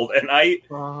 years old, and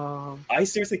I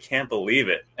seriously can't believe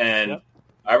it. And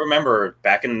I remember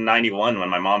back in 91 when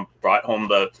my mom brought home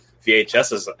the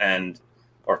VHSs,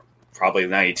 or probably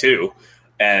 92,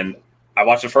 and I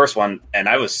watched the first one, and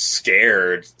I was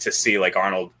scared to see like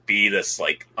Arnold be this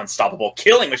like unstoppable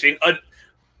killing machine, an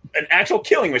actual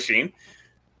killing machine.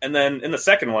 And then in the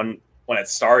second one, when it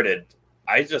started,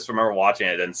 I just remember watching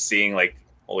it and seeing like,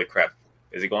 holy crap,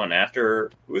 who is he going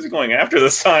after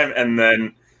this time? And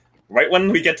then right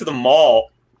when we get to the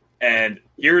mall, and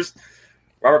here's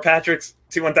Robert Patrick's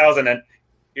T-1000, and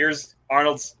here's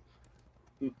Arnold's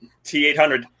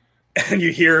T-800, and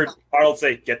you hear Arnold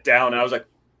say, "Get down," and I was like,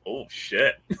 oh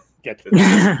shit. And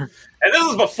this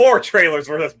was before trailers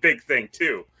were this big thing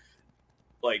too.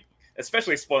 Like,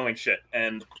 especially spoiling shit.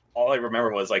 And all I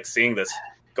remember was like seeing this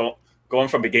going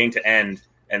from beginning to end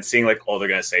and seeing like, oh, they're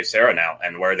going to save Sarah now.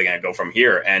 And where are they going to go from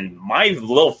here? And my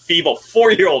little feeble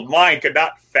 4-year-old mind could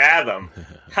not fathom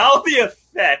how the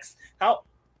effects, how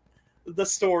the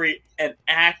story and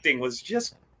acting was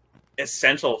just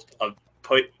essential of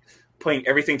putting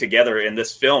everything together in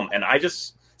this film. And I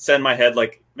just said in my head,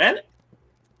 like, man,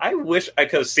 I wish I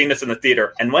could have seen this in the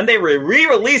theater. And when they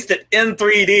re-released it in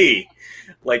 3D,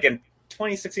 like in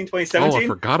 2016, 2017. Oh, I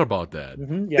forgot about that.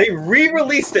 Mm-hmm, They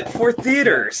re-released it for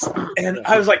theaters. And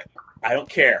I was like, I don't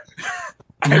care.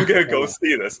 I'm going to go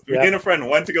see this. Me and a friend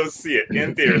went to go see it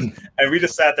in theaters. And we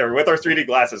just sat there with our 3D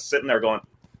glasses sitting there going,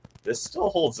 this still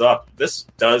holds up. This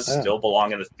does still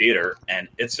belong in the theater, and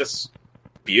it's just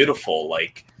beautiful.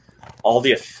 Like, all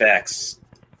the effects,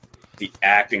 the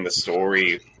acting, the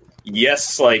story.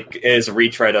 Yes, like, it is a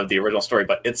retread of the original story,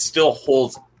 but it still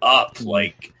holds up,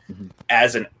 like,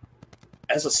 as a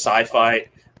sci-fi,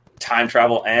 time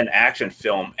travel, and action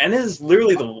film. And it is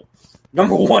literally the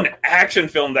number one action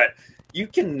film that you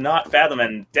cannot fathom.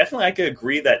 And definitely I could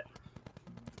agree that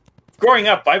growing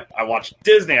up, I watched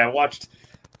Disney, I watched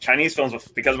Chinese films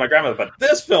because of my grandmother, but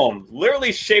this film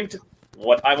literally shaped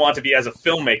what I want to be as a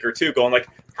filmmaker too, going like,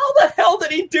 how the hell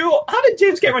did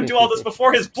James Cameron do all this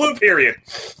before his blue period?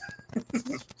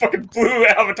 Fucking blue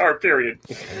Avatar period.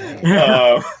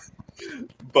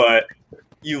 But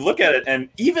you look at it, and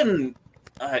even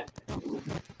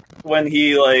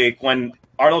when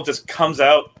Arnold just comes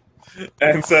out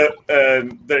and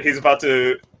that he's about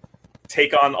to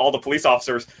take on all the police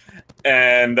officers,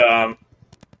 and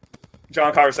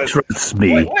John Carter says, "Trust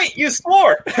me." Wait, you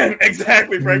swore.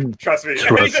 Exactly, Frank. Trust me.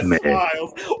 And he just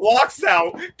smiles, walks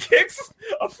out, kicks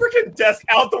a freaking desk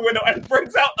out the window, and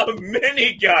brings out a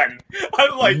minigun.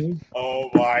 I'm like, oh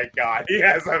my god, he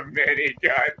has a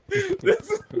minigun.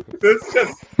 This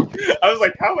just. I was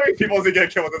like, how many people is he gonna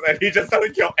kill with this? And he just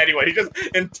doesn't kill anyone. He just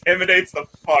intimidates the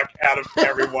fuck out of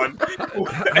everyone.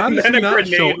 How does he not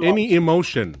show any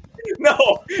emotion?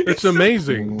 No, it's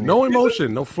amazing. No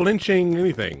emotion, no flinching,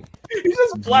 anything. He's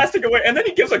just blasting away, and then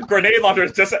he gives a grenade launcher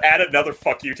just to add another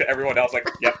fuck you to everyone else. Like,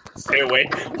 yep, stay away,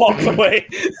 walks away,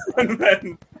 and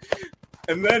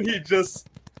then he just,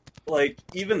 like,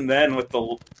 even then with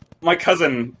my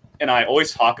cousin and I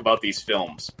always talk about these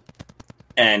films,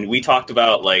 and we talked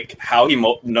about like how he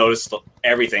noticed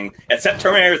everything except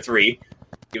Terminator 3.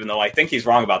 Even though I think he's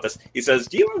wrong about this, he says,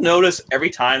 "Do you notice every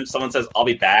time someone says I'll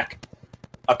be back,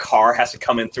 a car has to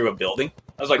come in through a building?"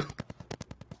 I was like,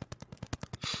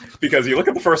 because you look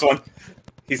at the first one,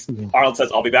 Arnold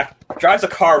says, "I'll be back," drives a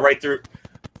car right through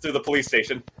the police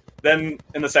station. Then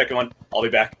in the second one, "I'll be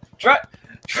back,"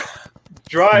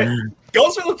 drive,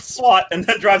 goes through the SWAT, and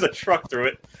then drives a truck through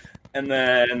it. And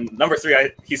then number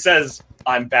 3, he says,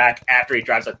 "I'm back," after he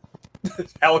drives a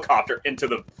helicopter into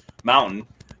the mountain.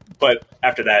 But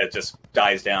after that, it just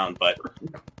dies down. But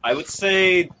I would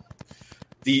say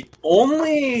the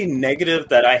only negative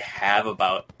that I have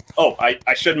about... Oh, I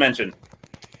should mention,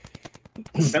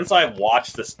 since I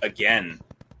watched this again,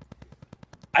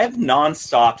 I've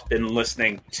nonstop been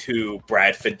listening to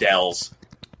Brad Fiddel's,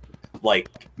 like,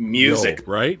 music.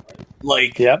 Right?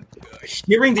 Like,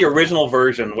 hearing the original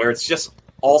version where it's just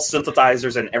all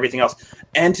synthesizers and everything else,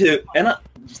 and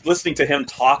listening to him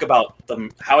talk about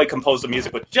how he composed the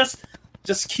music with just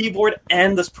keyboard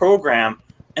and this program,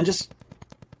 and just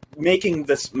making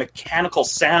this mechanical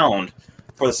sound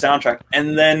for the soundtrack.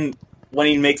 And then when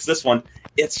he makes this one,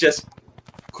 it's just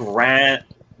grand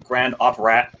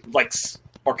opera, like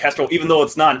orchestral, even though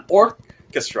it's not an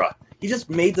orchestra. He just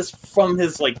made this from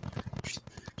his like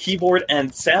keyboard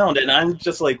and sound, and I'm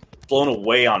just like blown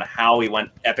away on how he went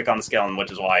epic on the scale, and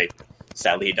which is why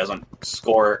sadly he doesn't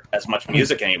score as much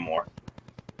music anymore.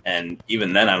 And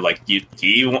even then, I'm like, do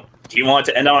you want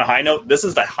to end on a high note? This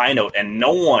is the high note, and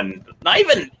no one, not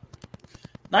even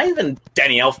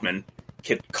Danny Elfman,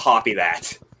 can copy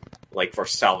that. Like, for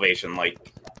Salvation,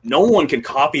 like, no one can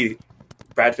copy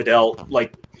Brad Fiddell,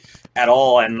 like, at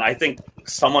all. And I think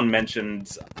someone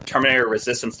mentioned Terminator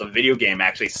Resistance, the video game,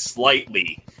 actually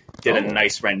slightly did a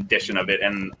nice rendition of it.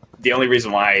 And the only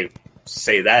reason why I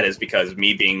say that is because,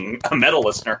 me being a metal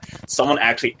listener, someone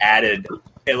actually added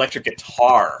electric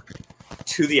guitar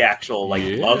to the actual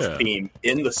love theme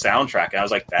in the soundtrack. And I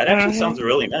was like, that actually sounds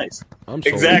really nice.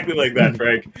 Exactly like that,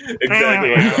 Frank.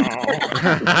 Exactly like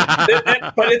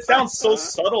that. But it sounds so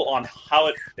subtle on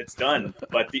how it's done.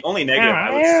 But the only negative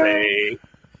I would say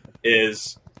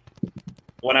is,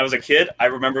 when I was a kid, I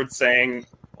remembered saying,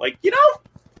 like, I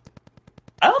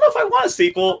don't know if I want a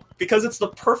sequel, because it's the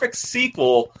perfect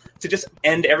sequel to just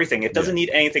end everything. It doesn't need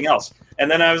anything else.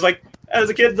 And then I was like, as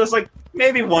a kid, just like,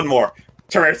 maybe one more.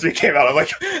 Terminator 3 came out. I'm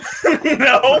like,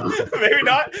 no, maybe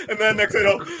not. And then next thing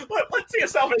you know, let's see if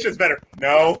Salvation's better.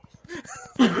 No.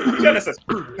 Genesis.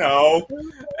 No.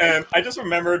 And I just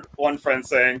remembered one friend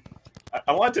saying,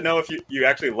 I wanted to know if you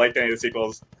actually liked any of the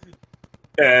sequels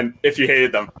and if you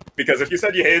hated them. Because if you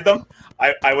said you hated them,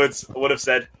 I would have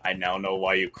said, I now know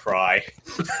why you cry.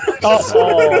 I'm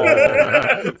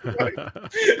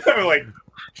like,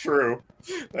 true.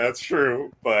 That's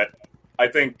true. But I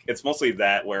think it's mostly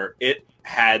that, where it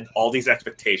had all these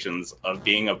expectations of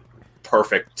being a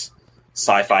perfect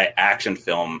sci-fi action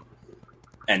film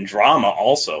and drama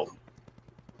also.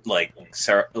 Like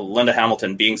Linda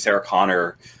Hamilton being Sarah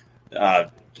Connor,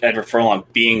 Edward Furlong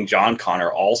being John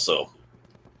Connor also,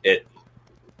 it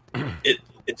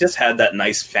just had that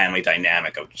nice family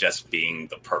dynamic of just being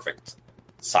the perfect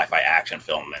sci-fi action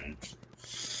film. And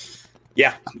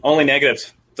yeah, only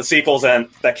negatives. The sequels and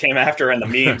that came after and the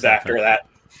memes after that.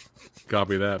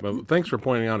 Copy that. But thanks for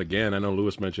pointing out again. I know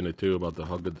Lewis mentioned it too about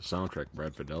how good the soundtrack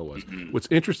Brad Fiedel was. What's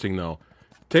interesting though,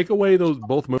 take away those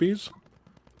both movies,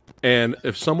 and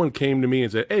if someone came to me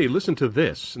and said, "Hey, listen to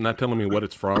this," and not telling me what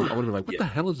it's from, I would be like, "What the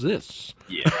hell is this?"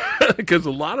 Yeah, because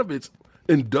a lot of it's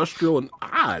industrial and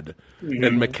odd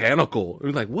and mechanical. It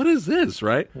was like, what is this,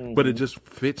 right? But it just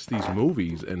fits these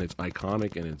movies, and it's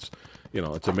iconic, and it's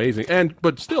it's amazing.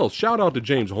 But still, shout out to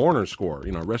James Horner's score.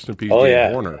 Rest in peace,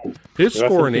 James Horner. His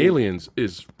score in Aliens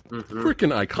is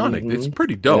freaking iconic. It's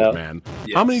pretty dope, man.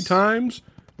 Yes. How many times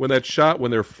when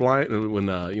they're flying,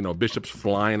 when Bishop's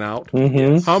flying out,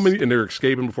 how many, and they're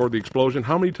escaping before the explosion?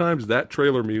 How many times that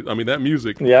that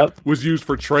music was used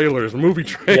for trailers, movie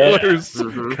trailers,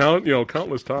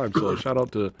 countless times. So shout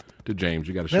out to James.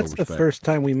 You got to show respect. That's the first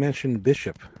time we mentioned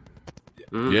Bishop.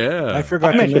 Yeah, I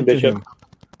forgot to mention Bishop.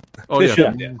 Oh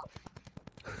Bishop. Yeah.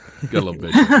 Got a little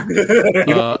Bishop.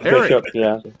 Eric.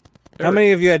 Bishop, How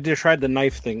many of you had tried the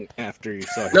knife thing after you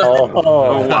saw it?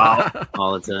 Oh wow!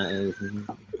 All the time.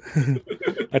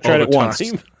 I tried it once.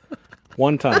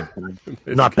 One time.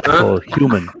 Not that for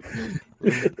human.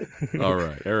 All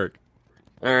right, Eric.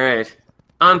 All right.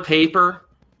 On paper,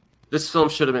 this film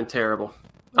should have been terrible.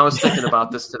 I was thinking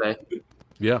about this today.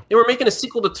 Yeah. We're making a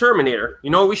sequel to Terminator. You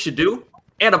know what we should do?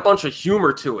 Add a bunch of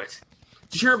humor to it.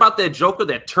 Did you hear about that joke of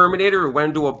that Terminator who went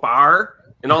into a bar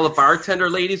and all the bartender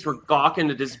ladies were gawking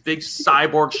at this big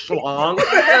cyborg schlong?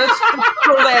 Let's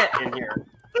throw that in here.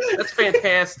 That's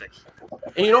fantastic.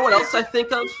 And you know what else I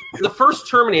think of? The first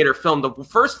Terminator film, the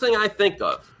first thing I think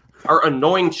of are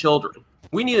annoying children.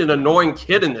 We need an annoying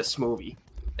kid in this movie.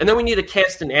 And then we need to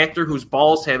cast an actor whose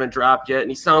balls haven't dropped yet,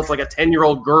 and he sounds like a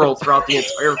 10-year-old girl throughout the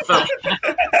entire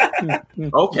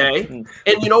film. Okay.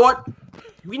 And you know what?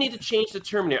 We need to change the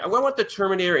Terminator. I want the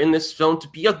Terminator in this film to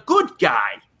be a good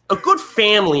guy, a good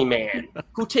family man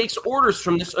who takes orders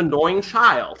from this annoying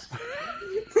child.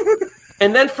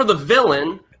 And then for the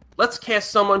villain, let's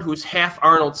cast someone who's half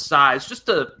Arnold's size just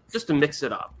to mix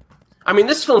it up. I mean,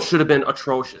 this film should have been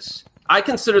atrocious. I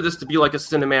consider this to be like a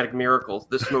cinematic miracle,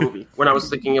 this movie, when I was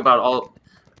thinking about all.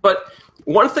 But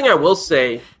one thing I will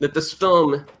say that this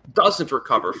film doesn't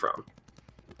recover from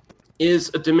is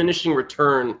a diminishing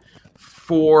return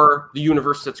for the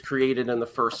universe that's created in the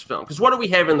first film. Because what do we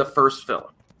have in the first film?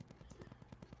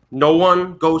 No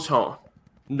one goes home.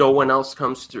 No one else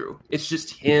comes through. It's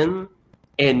just him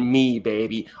and me,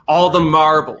 baby. All the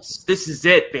marbles. This is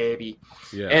it, baby.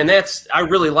 Yeah. And I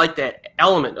really like that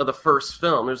element of the first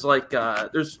film. There's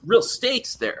there's real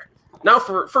stakes there. Now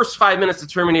for first 5 minutes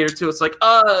of Terminator 2, it's like,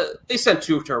 they sent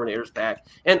 2 Terminators back.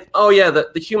 And the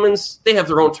humans, they have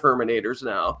their own Terminators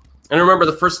now. And I remember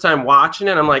the first time watching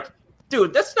it, I'm like,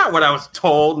 dude, that's not what I was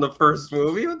told in the first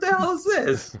movie. What the hell is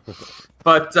this?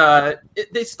 But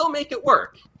they still make it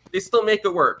work. They still make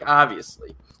it work,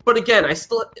 obviously. But again, I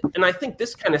think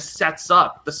this kind of sets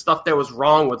up the stuff that was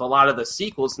wrong with a lot of the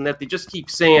sequels, and that they just keep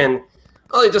saying,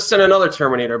 oh, they just sent another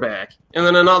Terminator back, and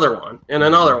then another one, and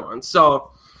another one.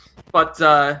 So, but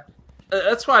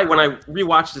that's why when I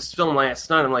rewatched this film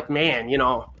last night, I'm like, man,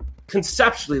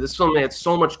 conceptually, this film had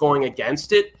so much going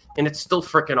against it, and it's still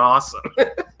freaking awesome.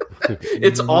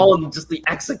 It's all just the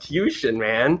execution,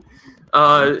 man.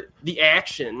 The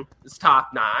action is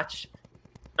top notch.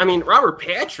 I mean, Robert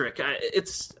Patrick,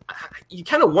 you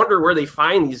kind of wonder where they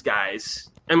find these guys.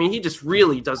 I mean, he just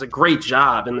really does a great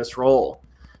job in this role.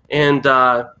 And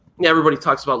everybody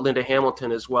talks about Linda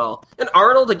Hamilton as well. And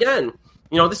Arnold, again,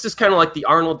 this is kind of like the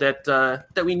Arnold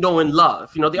that we know and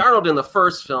love. The Arnold in the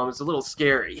first film is a little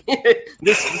scary.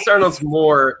 This Arnold's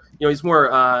more, he's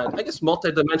more, I guess,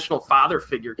 multidimensional father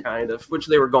figure kind of, which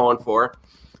they were going for.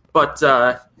 But,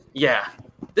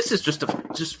 this is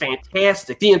just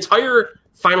fantastic. The entire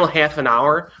final half an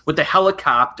hour with the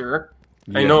helicopter.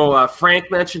 Yeah. I know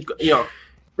Frank mentioned, the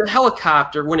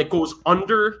helicopter when it goes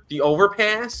under the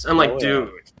overpass. I'm like, dude.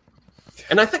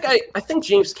 And I think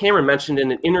James Cameron mentioned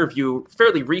in an interview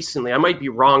fairly recently, I might be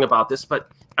wrong about this, but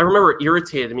I remember it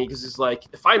irritated me because it's like,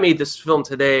 if I made this film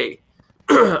today,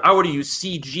 I would have used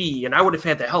CG and I would have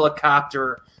had the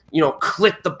helicopter,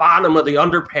 clip the bottom of the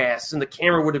underpass and the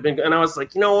camera would have been, and I was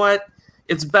like, you know what?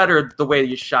 It's better the way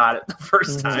you shot it the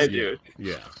first time, dude.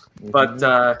 Yeah. But,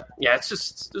 it's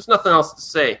just, there's nothing else to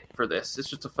say for this. It's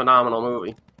just a phenomenal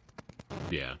movie.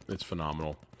 Yeah, it's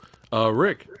phenomenal.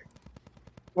 Rick.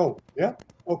 Oh, yeah?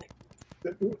 Okay.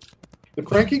 Did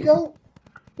Frankie go?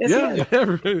 Yeah,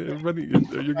 everybody,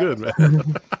 you're good,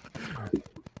 man.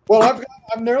 Well,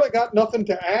 I've nearly got nothing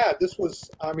to add. This was,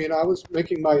 I was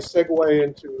making my segue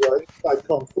into Inside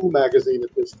Kung Fu magazine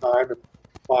at this time, and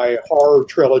my horror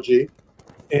trilogy,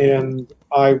 and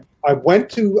I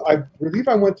believe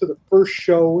I went to the first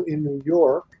show in New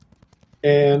York,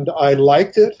 and I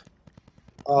liked it,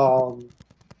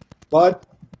 but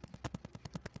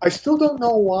I still don't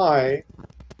know why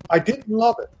I didn't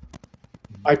love it.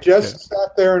 I just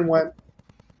sat there and went,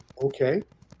 okay,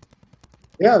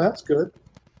 yeah, that's good.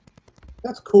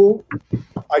 That's cool.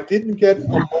 I didn't get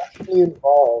emotionally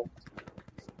involved.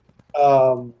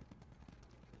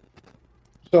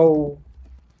 So,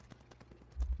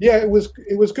 yeah, it was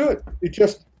good. It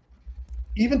just,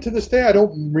 even to this day, I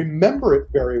don't remember it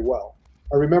very well.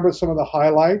 I remember some of the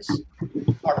highlights.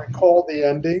 I recall the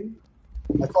ending.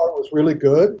 I thought it was really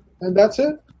good, and that's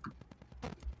it.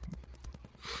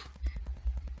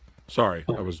 Sorry,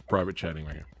 I was private chatting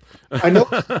right here. I know.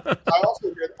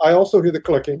 I also hear the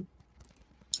clicking.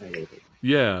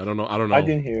 Yeah, I don't know. I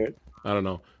didn't hear it. I don't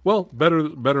know. Well,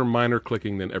 better minor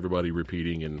clicking than everybody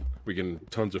repeating, and we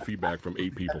get tons of feedback from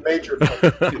 8 people. Major.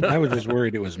 I was just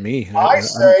worried it was me.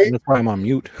 That's why I'm on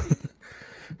mute.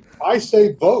 I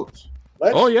say vote.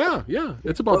 Yeah,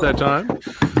 it's about that time.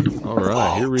 All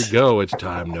right, here we go. It's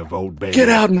time to vote, baby. Get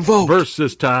out and vote.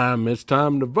 Versus time. It's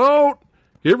time to vote.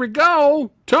 Here we go.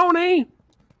 Tony,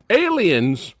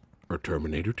 Aliens or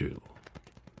Terminator 2?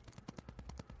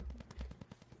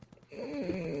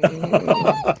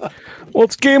 Well,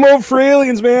 it's game over for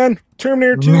Aliens, man.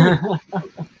 Terminator 2.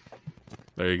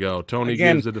 There you go. Tony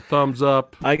gives it a thumbs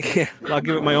up. I'll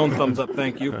give it my own thumbs up.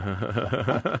 Thank you.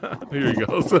 Here he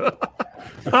goes.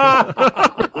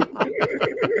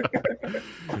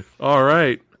 All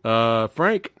right.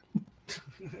 Frank.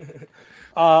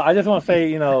 I just want to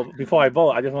say, before I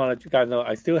vote, I just want to let you guys know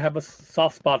I still have a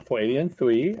soft spot for Alien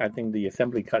 3. I think the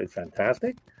assembly cut is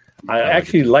fantastic. I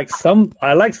actually like some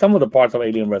of the parts of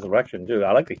Alien Resurrection too.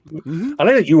 I like the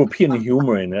European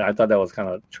humor in it. I thought that was kind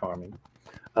of charming.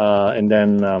 And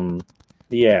then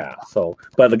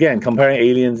but again, comparing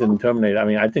Aliens and Terminator,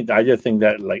 I just think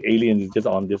that like Aliens is just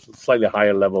on this slightly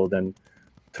higher level than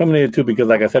Terminator 2, because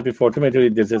like I said before, Terminator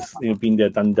 2, there's this been there,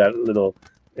 done that little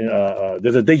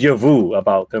there's a deja vu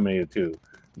about Terminator 2.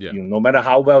 Yeah. No matter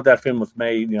how well that film was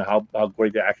made, how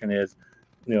great the action is,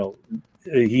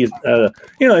 he has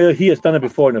done it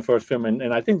before in the first film,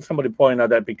 and I think somebody pointed out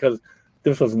that because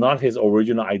this was not his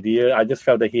original idea, I just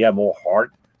felt that he had more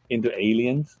heart into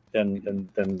Aliens than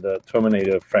the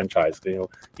Terminator franchise.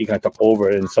 He kind of took over,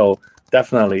 and so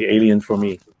definitely Aliens for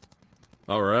me.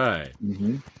 All right.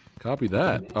 Mm-hmm. Copy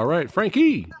that. All right,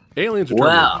 Frankie, Aliens or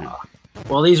Terminator 2?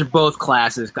 Well, these are both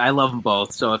classics. I love them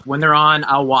both. So when they're on,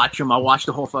 I'll watch them. I'll watch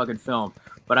the whole fucking film.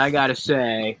 But I gotta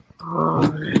say,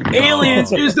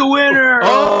 Aliens is the winner.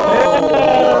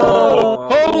 Oh,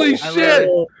 holy shit!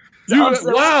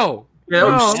 Wow.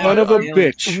 You son of a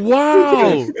bitch!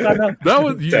 Wow, that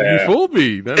was you fooled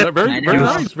me. Very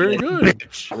nice, very good.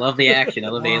 I love the action. I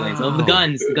love Aliens. I love the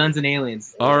guns and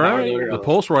Aliens. All right, the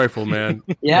pulse rifle, man.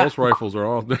 Yeah, pulse rifles are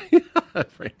all.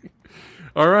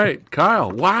 All right, Kyle.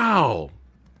 Wow.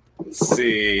 Let's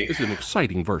see. This is an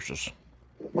exciting versus.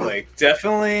 Like,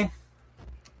 definitely,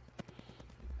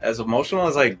 as emotional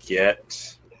as I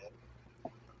get,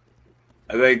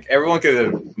 I think everyone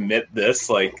could admit this.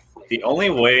 Like, the only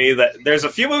way that there's a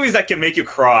few movies that can make you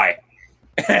cry,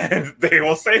 and they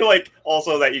will say like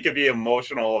also that you can be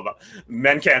emotional about.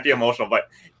 Men can't be emotional, but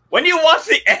when you watch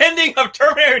the ending of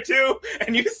Terminator 2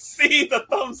 and you see the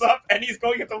thumbs up and he's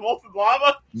going into molten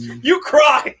lava, you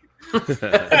cry.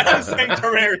 I'm saying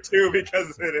Terminator 2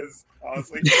 because it is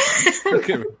honestly.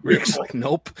 Rick's like,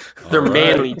 nope. They're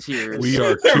manly tears. We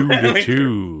are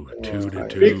 2-2.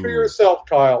 2-2. Speak for yourself,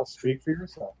 Kyle. Speak for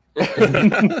yourself.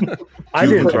 I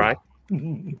didn't cry.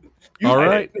 All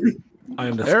right. I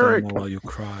understand Eric. while you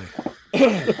cry.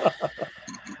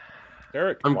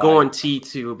 Eric, I'm going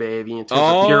T2, baby. In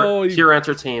terms of pure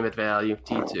entertainment value,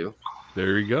 T2.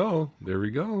 There we go.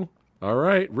 All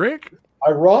right, Rick.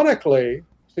 Ironically,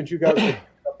 since you guys picked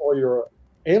up all your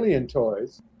Alien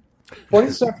toys,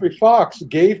 20th Century Fox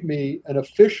gave me an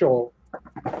official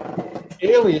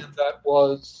Alien that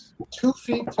was 2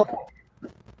 feet tall,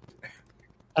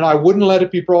 and I wouldn't let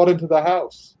it be brought into the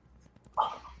house.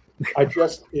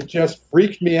 It just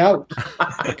freaked me out.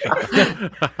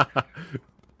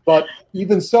 But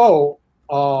even so,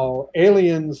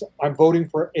 Aliens, I'm voting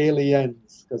for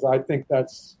Aliens because I think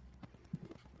that's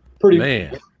pretty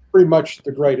much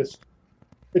the greatest.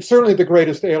 It's certainly the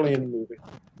greatest Alien movie.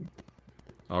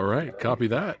 All right, copy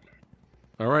that.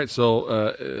 All right,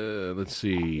 so let's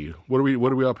see. What are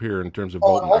we up here in terms of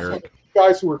voting, Also, Eric? the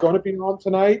guys who were going to be on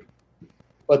tonight,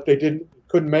 but they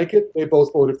couldn't make it. They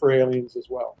both voted for Aliens as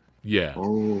well. Yeah.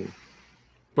 Oh.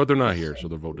 But they're not here, so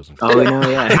their vote doesn't count. Oh, no,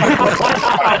 yeah.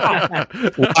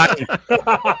 The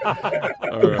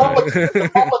public is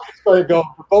going to go.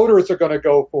 The voters are going to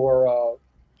go for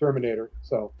Terminator.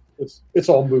 So it's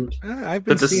all moot. I've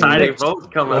The been seeing deciding mixed.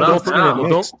 vote coming Well, up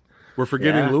now. We're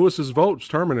forgetting Yeah. Lewis's vote's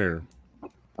Terminator.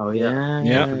 Oh, yeah.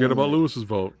 Yeah. Forget about Lewis's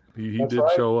vote. He That's did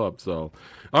right. show up. So,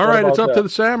 all right, it's about up to that? the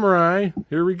samurai.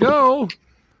 Here we go.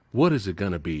 What is it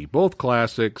going to be? Both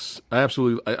classics.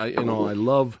 Absolutely. I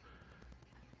love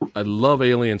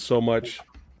Alien so much.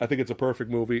 I think it's a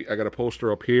perfect movie. I got a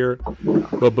poster up here.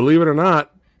 But believe it or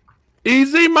not,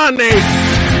 easy money.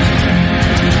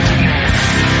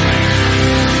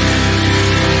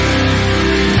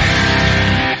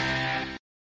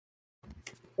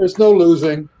 There's no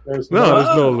losing. There's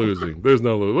no losing. There's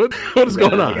no losing. What is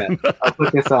going on? I'll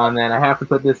put this on then. I have to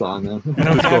put this on then. He's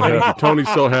so happy.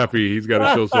 Tony's so happy. He's got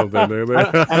to show something there.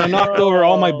 And I knocked over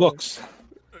all my books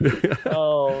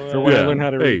Oh, for when I learned how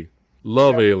to read. Hey,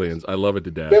 love Aliens. I love it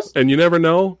to death. Yes. And you never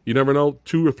know.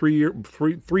 2 or 3 years,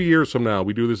 3 years from now,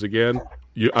 we do this again.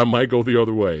 I might go the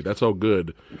other way. That's how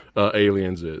good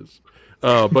Aliens is.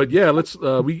 But yeah, let's.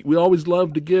 We always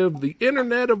love to give the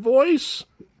internet a voice,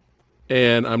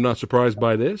 and I'm not surprised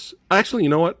by this. Actually, you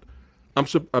know what? I'm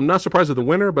not surprised at the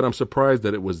winner, but I'm surprised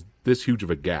that it was this huge of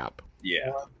a gap.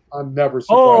 Yeah. I'm never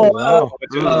Oh, surprised. wow.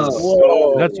 Which is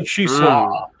Whoa. That's what she said.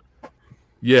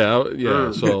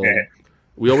 Yeah. So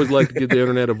we always like to give the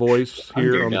internet a voice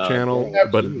here on the channel.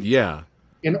 But yeah,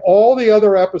 In all the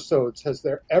other episodes, has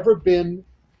there ever been,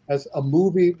 as a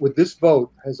movie with this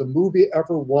vote, has a movie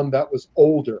ever won that was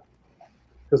older?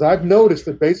 Because I've noticed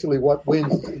that basically what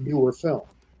wins is a newer film.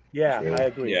 Yeah, I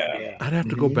agree. Yeah. I'd have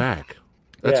to go back.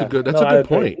 That's Yeah. a good. That's No, a I good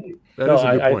agree. point. That No, is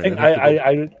a good I point. think I'd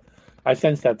have to go- I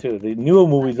sense that too. The newer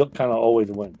movies kind of always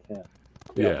win.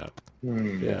 Yeah.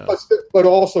 Yeah. But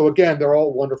also, again, they're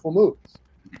all wonderful movies.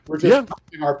 We're just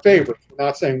picking our favorites. We're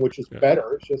not saying which is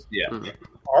better. It's just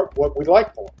what we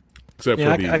like more. Except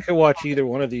Yeah, for I could watch either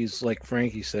one of these, like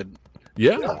Frankie said.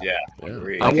 Yeah.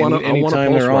 Agree. I want to.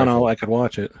 Anytime they're on, I could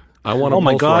watch it. I want. Oh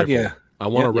my God! Rifle. Yeah. I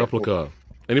want a Yeah. replica.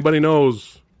 Anybody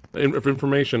knows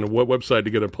information of what website to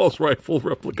get a pulse rifle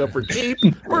replica for cheap?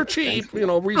 For cheap,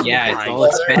 reasonable Yeah, it's price. all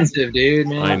expensive, dude,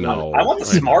 man. I know. I want the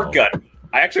smart gun.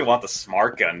 I actually want the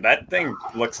smart gun. That thing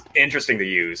looks interesting to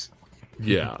use.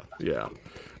 Yeah.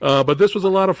 But this was a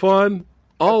lot of fun.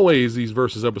 Always these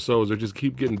versus episodes are just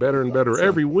keep getting better and better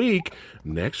every week.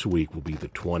 Next week will be the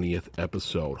 20th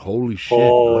episode. Holy shit.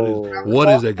 What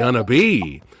is it going to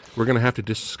be? We're going to have to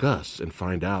discuss and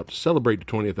find out to celebrate the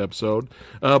 20th episode.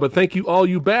 But thank you, all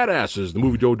you badasses, the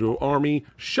Movie Dojo Army,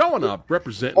 showing up,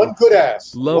 representing One good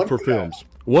ass. love One for good films. ass.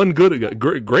 One good,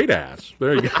 great ass.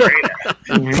 There you go.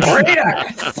 Great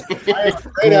ass.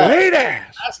 Great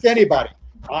ass. Ask anybody.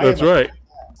 That's right.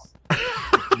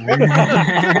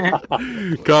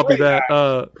 Copy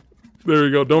that. There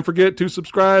you go. Don't forget to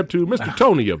subscribe to Mr.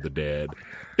 Tony of the Dead.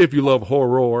 If you love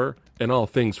horror and all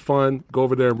things fun, go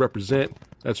over there and represent.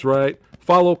 That's right.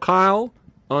 Follow Kyle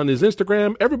on his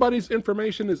Instagram. Everybody's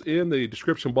information is in the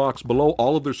description box below.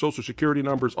 All of their social security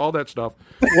numbers, all that stuff.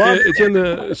 It's in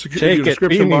the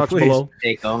description box below.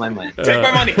 Take all my money. Take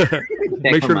my money.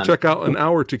 Make sure to check out An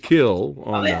Hour to Kill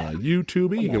on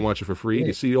YouTube. You can watch it for free.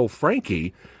 You see old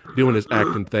Frankie doing his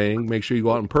acting thing. Make sure you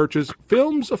go out and purchase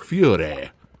Films of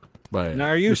Fury. Now,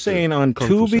 are you saying on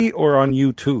Tubi or on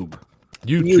YouTube?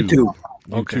 YouTube.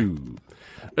 Okay. YouTube.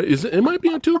 It might be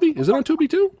on Tubi. Is it on Tubi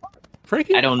too?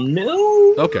 Frankie? I don't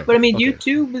know. Okay. But I mean, Okay.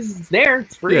 YouTube is there.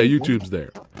 It's free. Yeah, YouTube's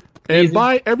there. And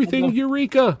buy everything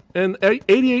Eureka and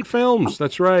 88 Films.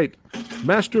 That's right.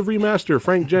 Master of Remaster,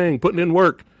 Frank Jang, putting in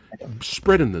work,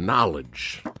 spreading the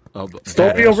knowledge of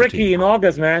Story of Ricky in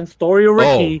August, man. Story of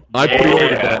Ricky. I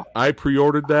pre-ordered that. I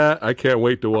pre-ordered that. I can't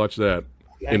wait to watch that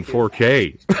in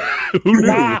 4K. Who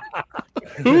knew?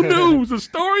 Who knew the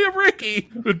story of Ricky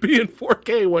would be in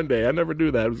 4K one day? I never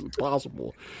knew that. It was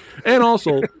possible. And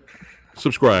also,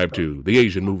 subscribe to The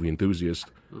Asian Movie Enthusiast.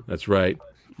 That's right.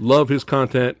 Love his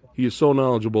content. He is so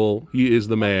knowledgeable. He is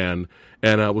the man.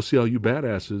 And we'll see all you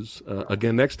badasses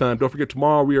again next time. Don't forget,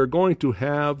 tomorrow we are going to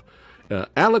have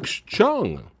Alex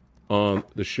Chung on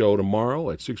the show tomorrow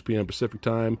at 6 p.m. Pacific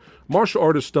time. Martial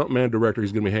artist, stuntman, director.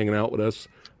 He's going to be hanging out with us.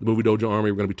 The Movie Dojo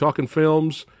Army. We're going to be talking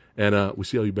films. And we'll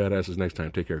see all you badasses next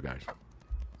time. Take care, guys.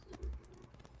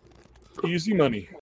 Easy money.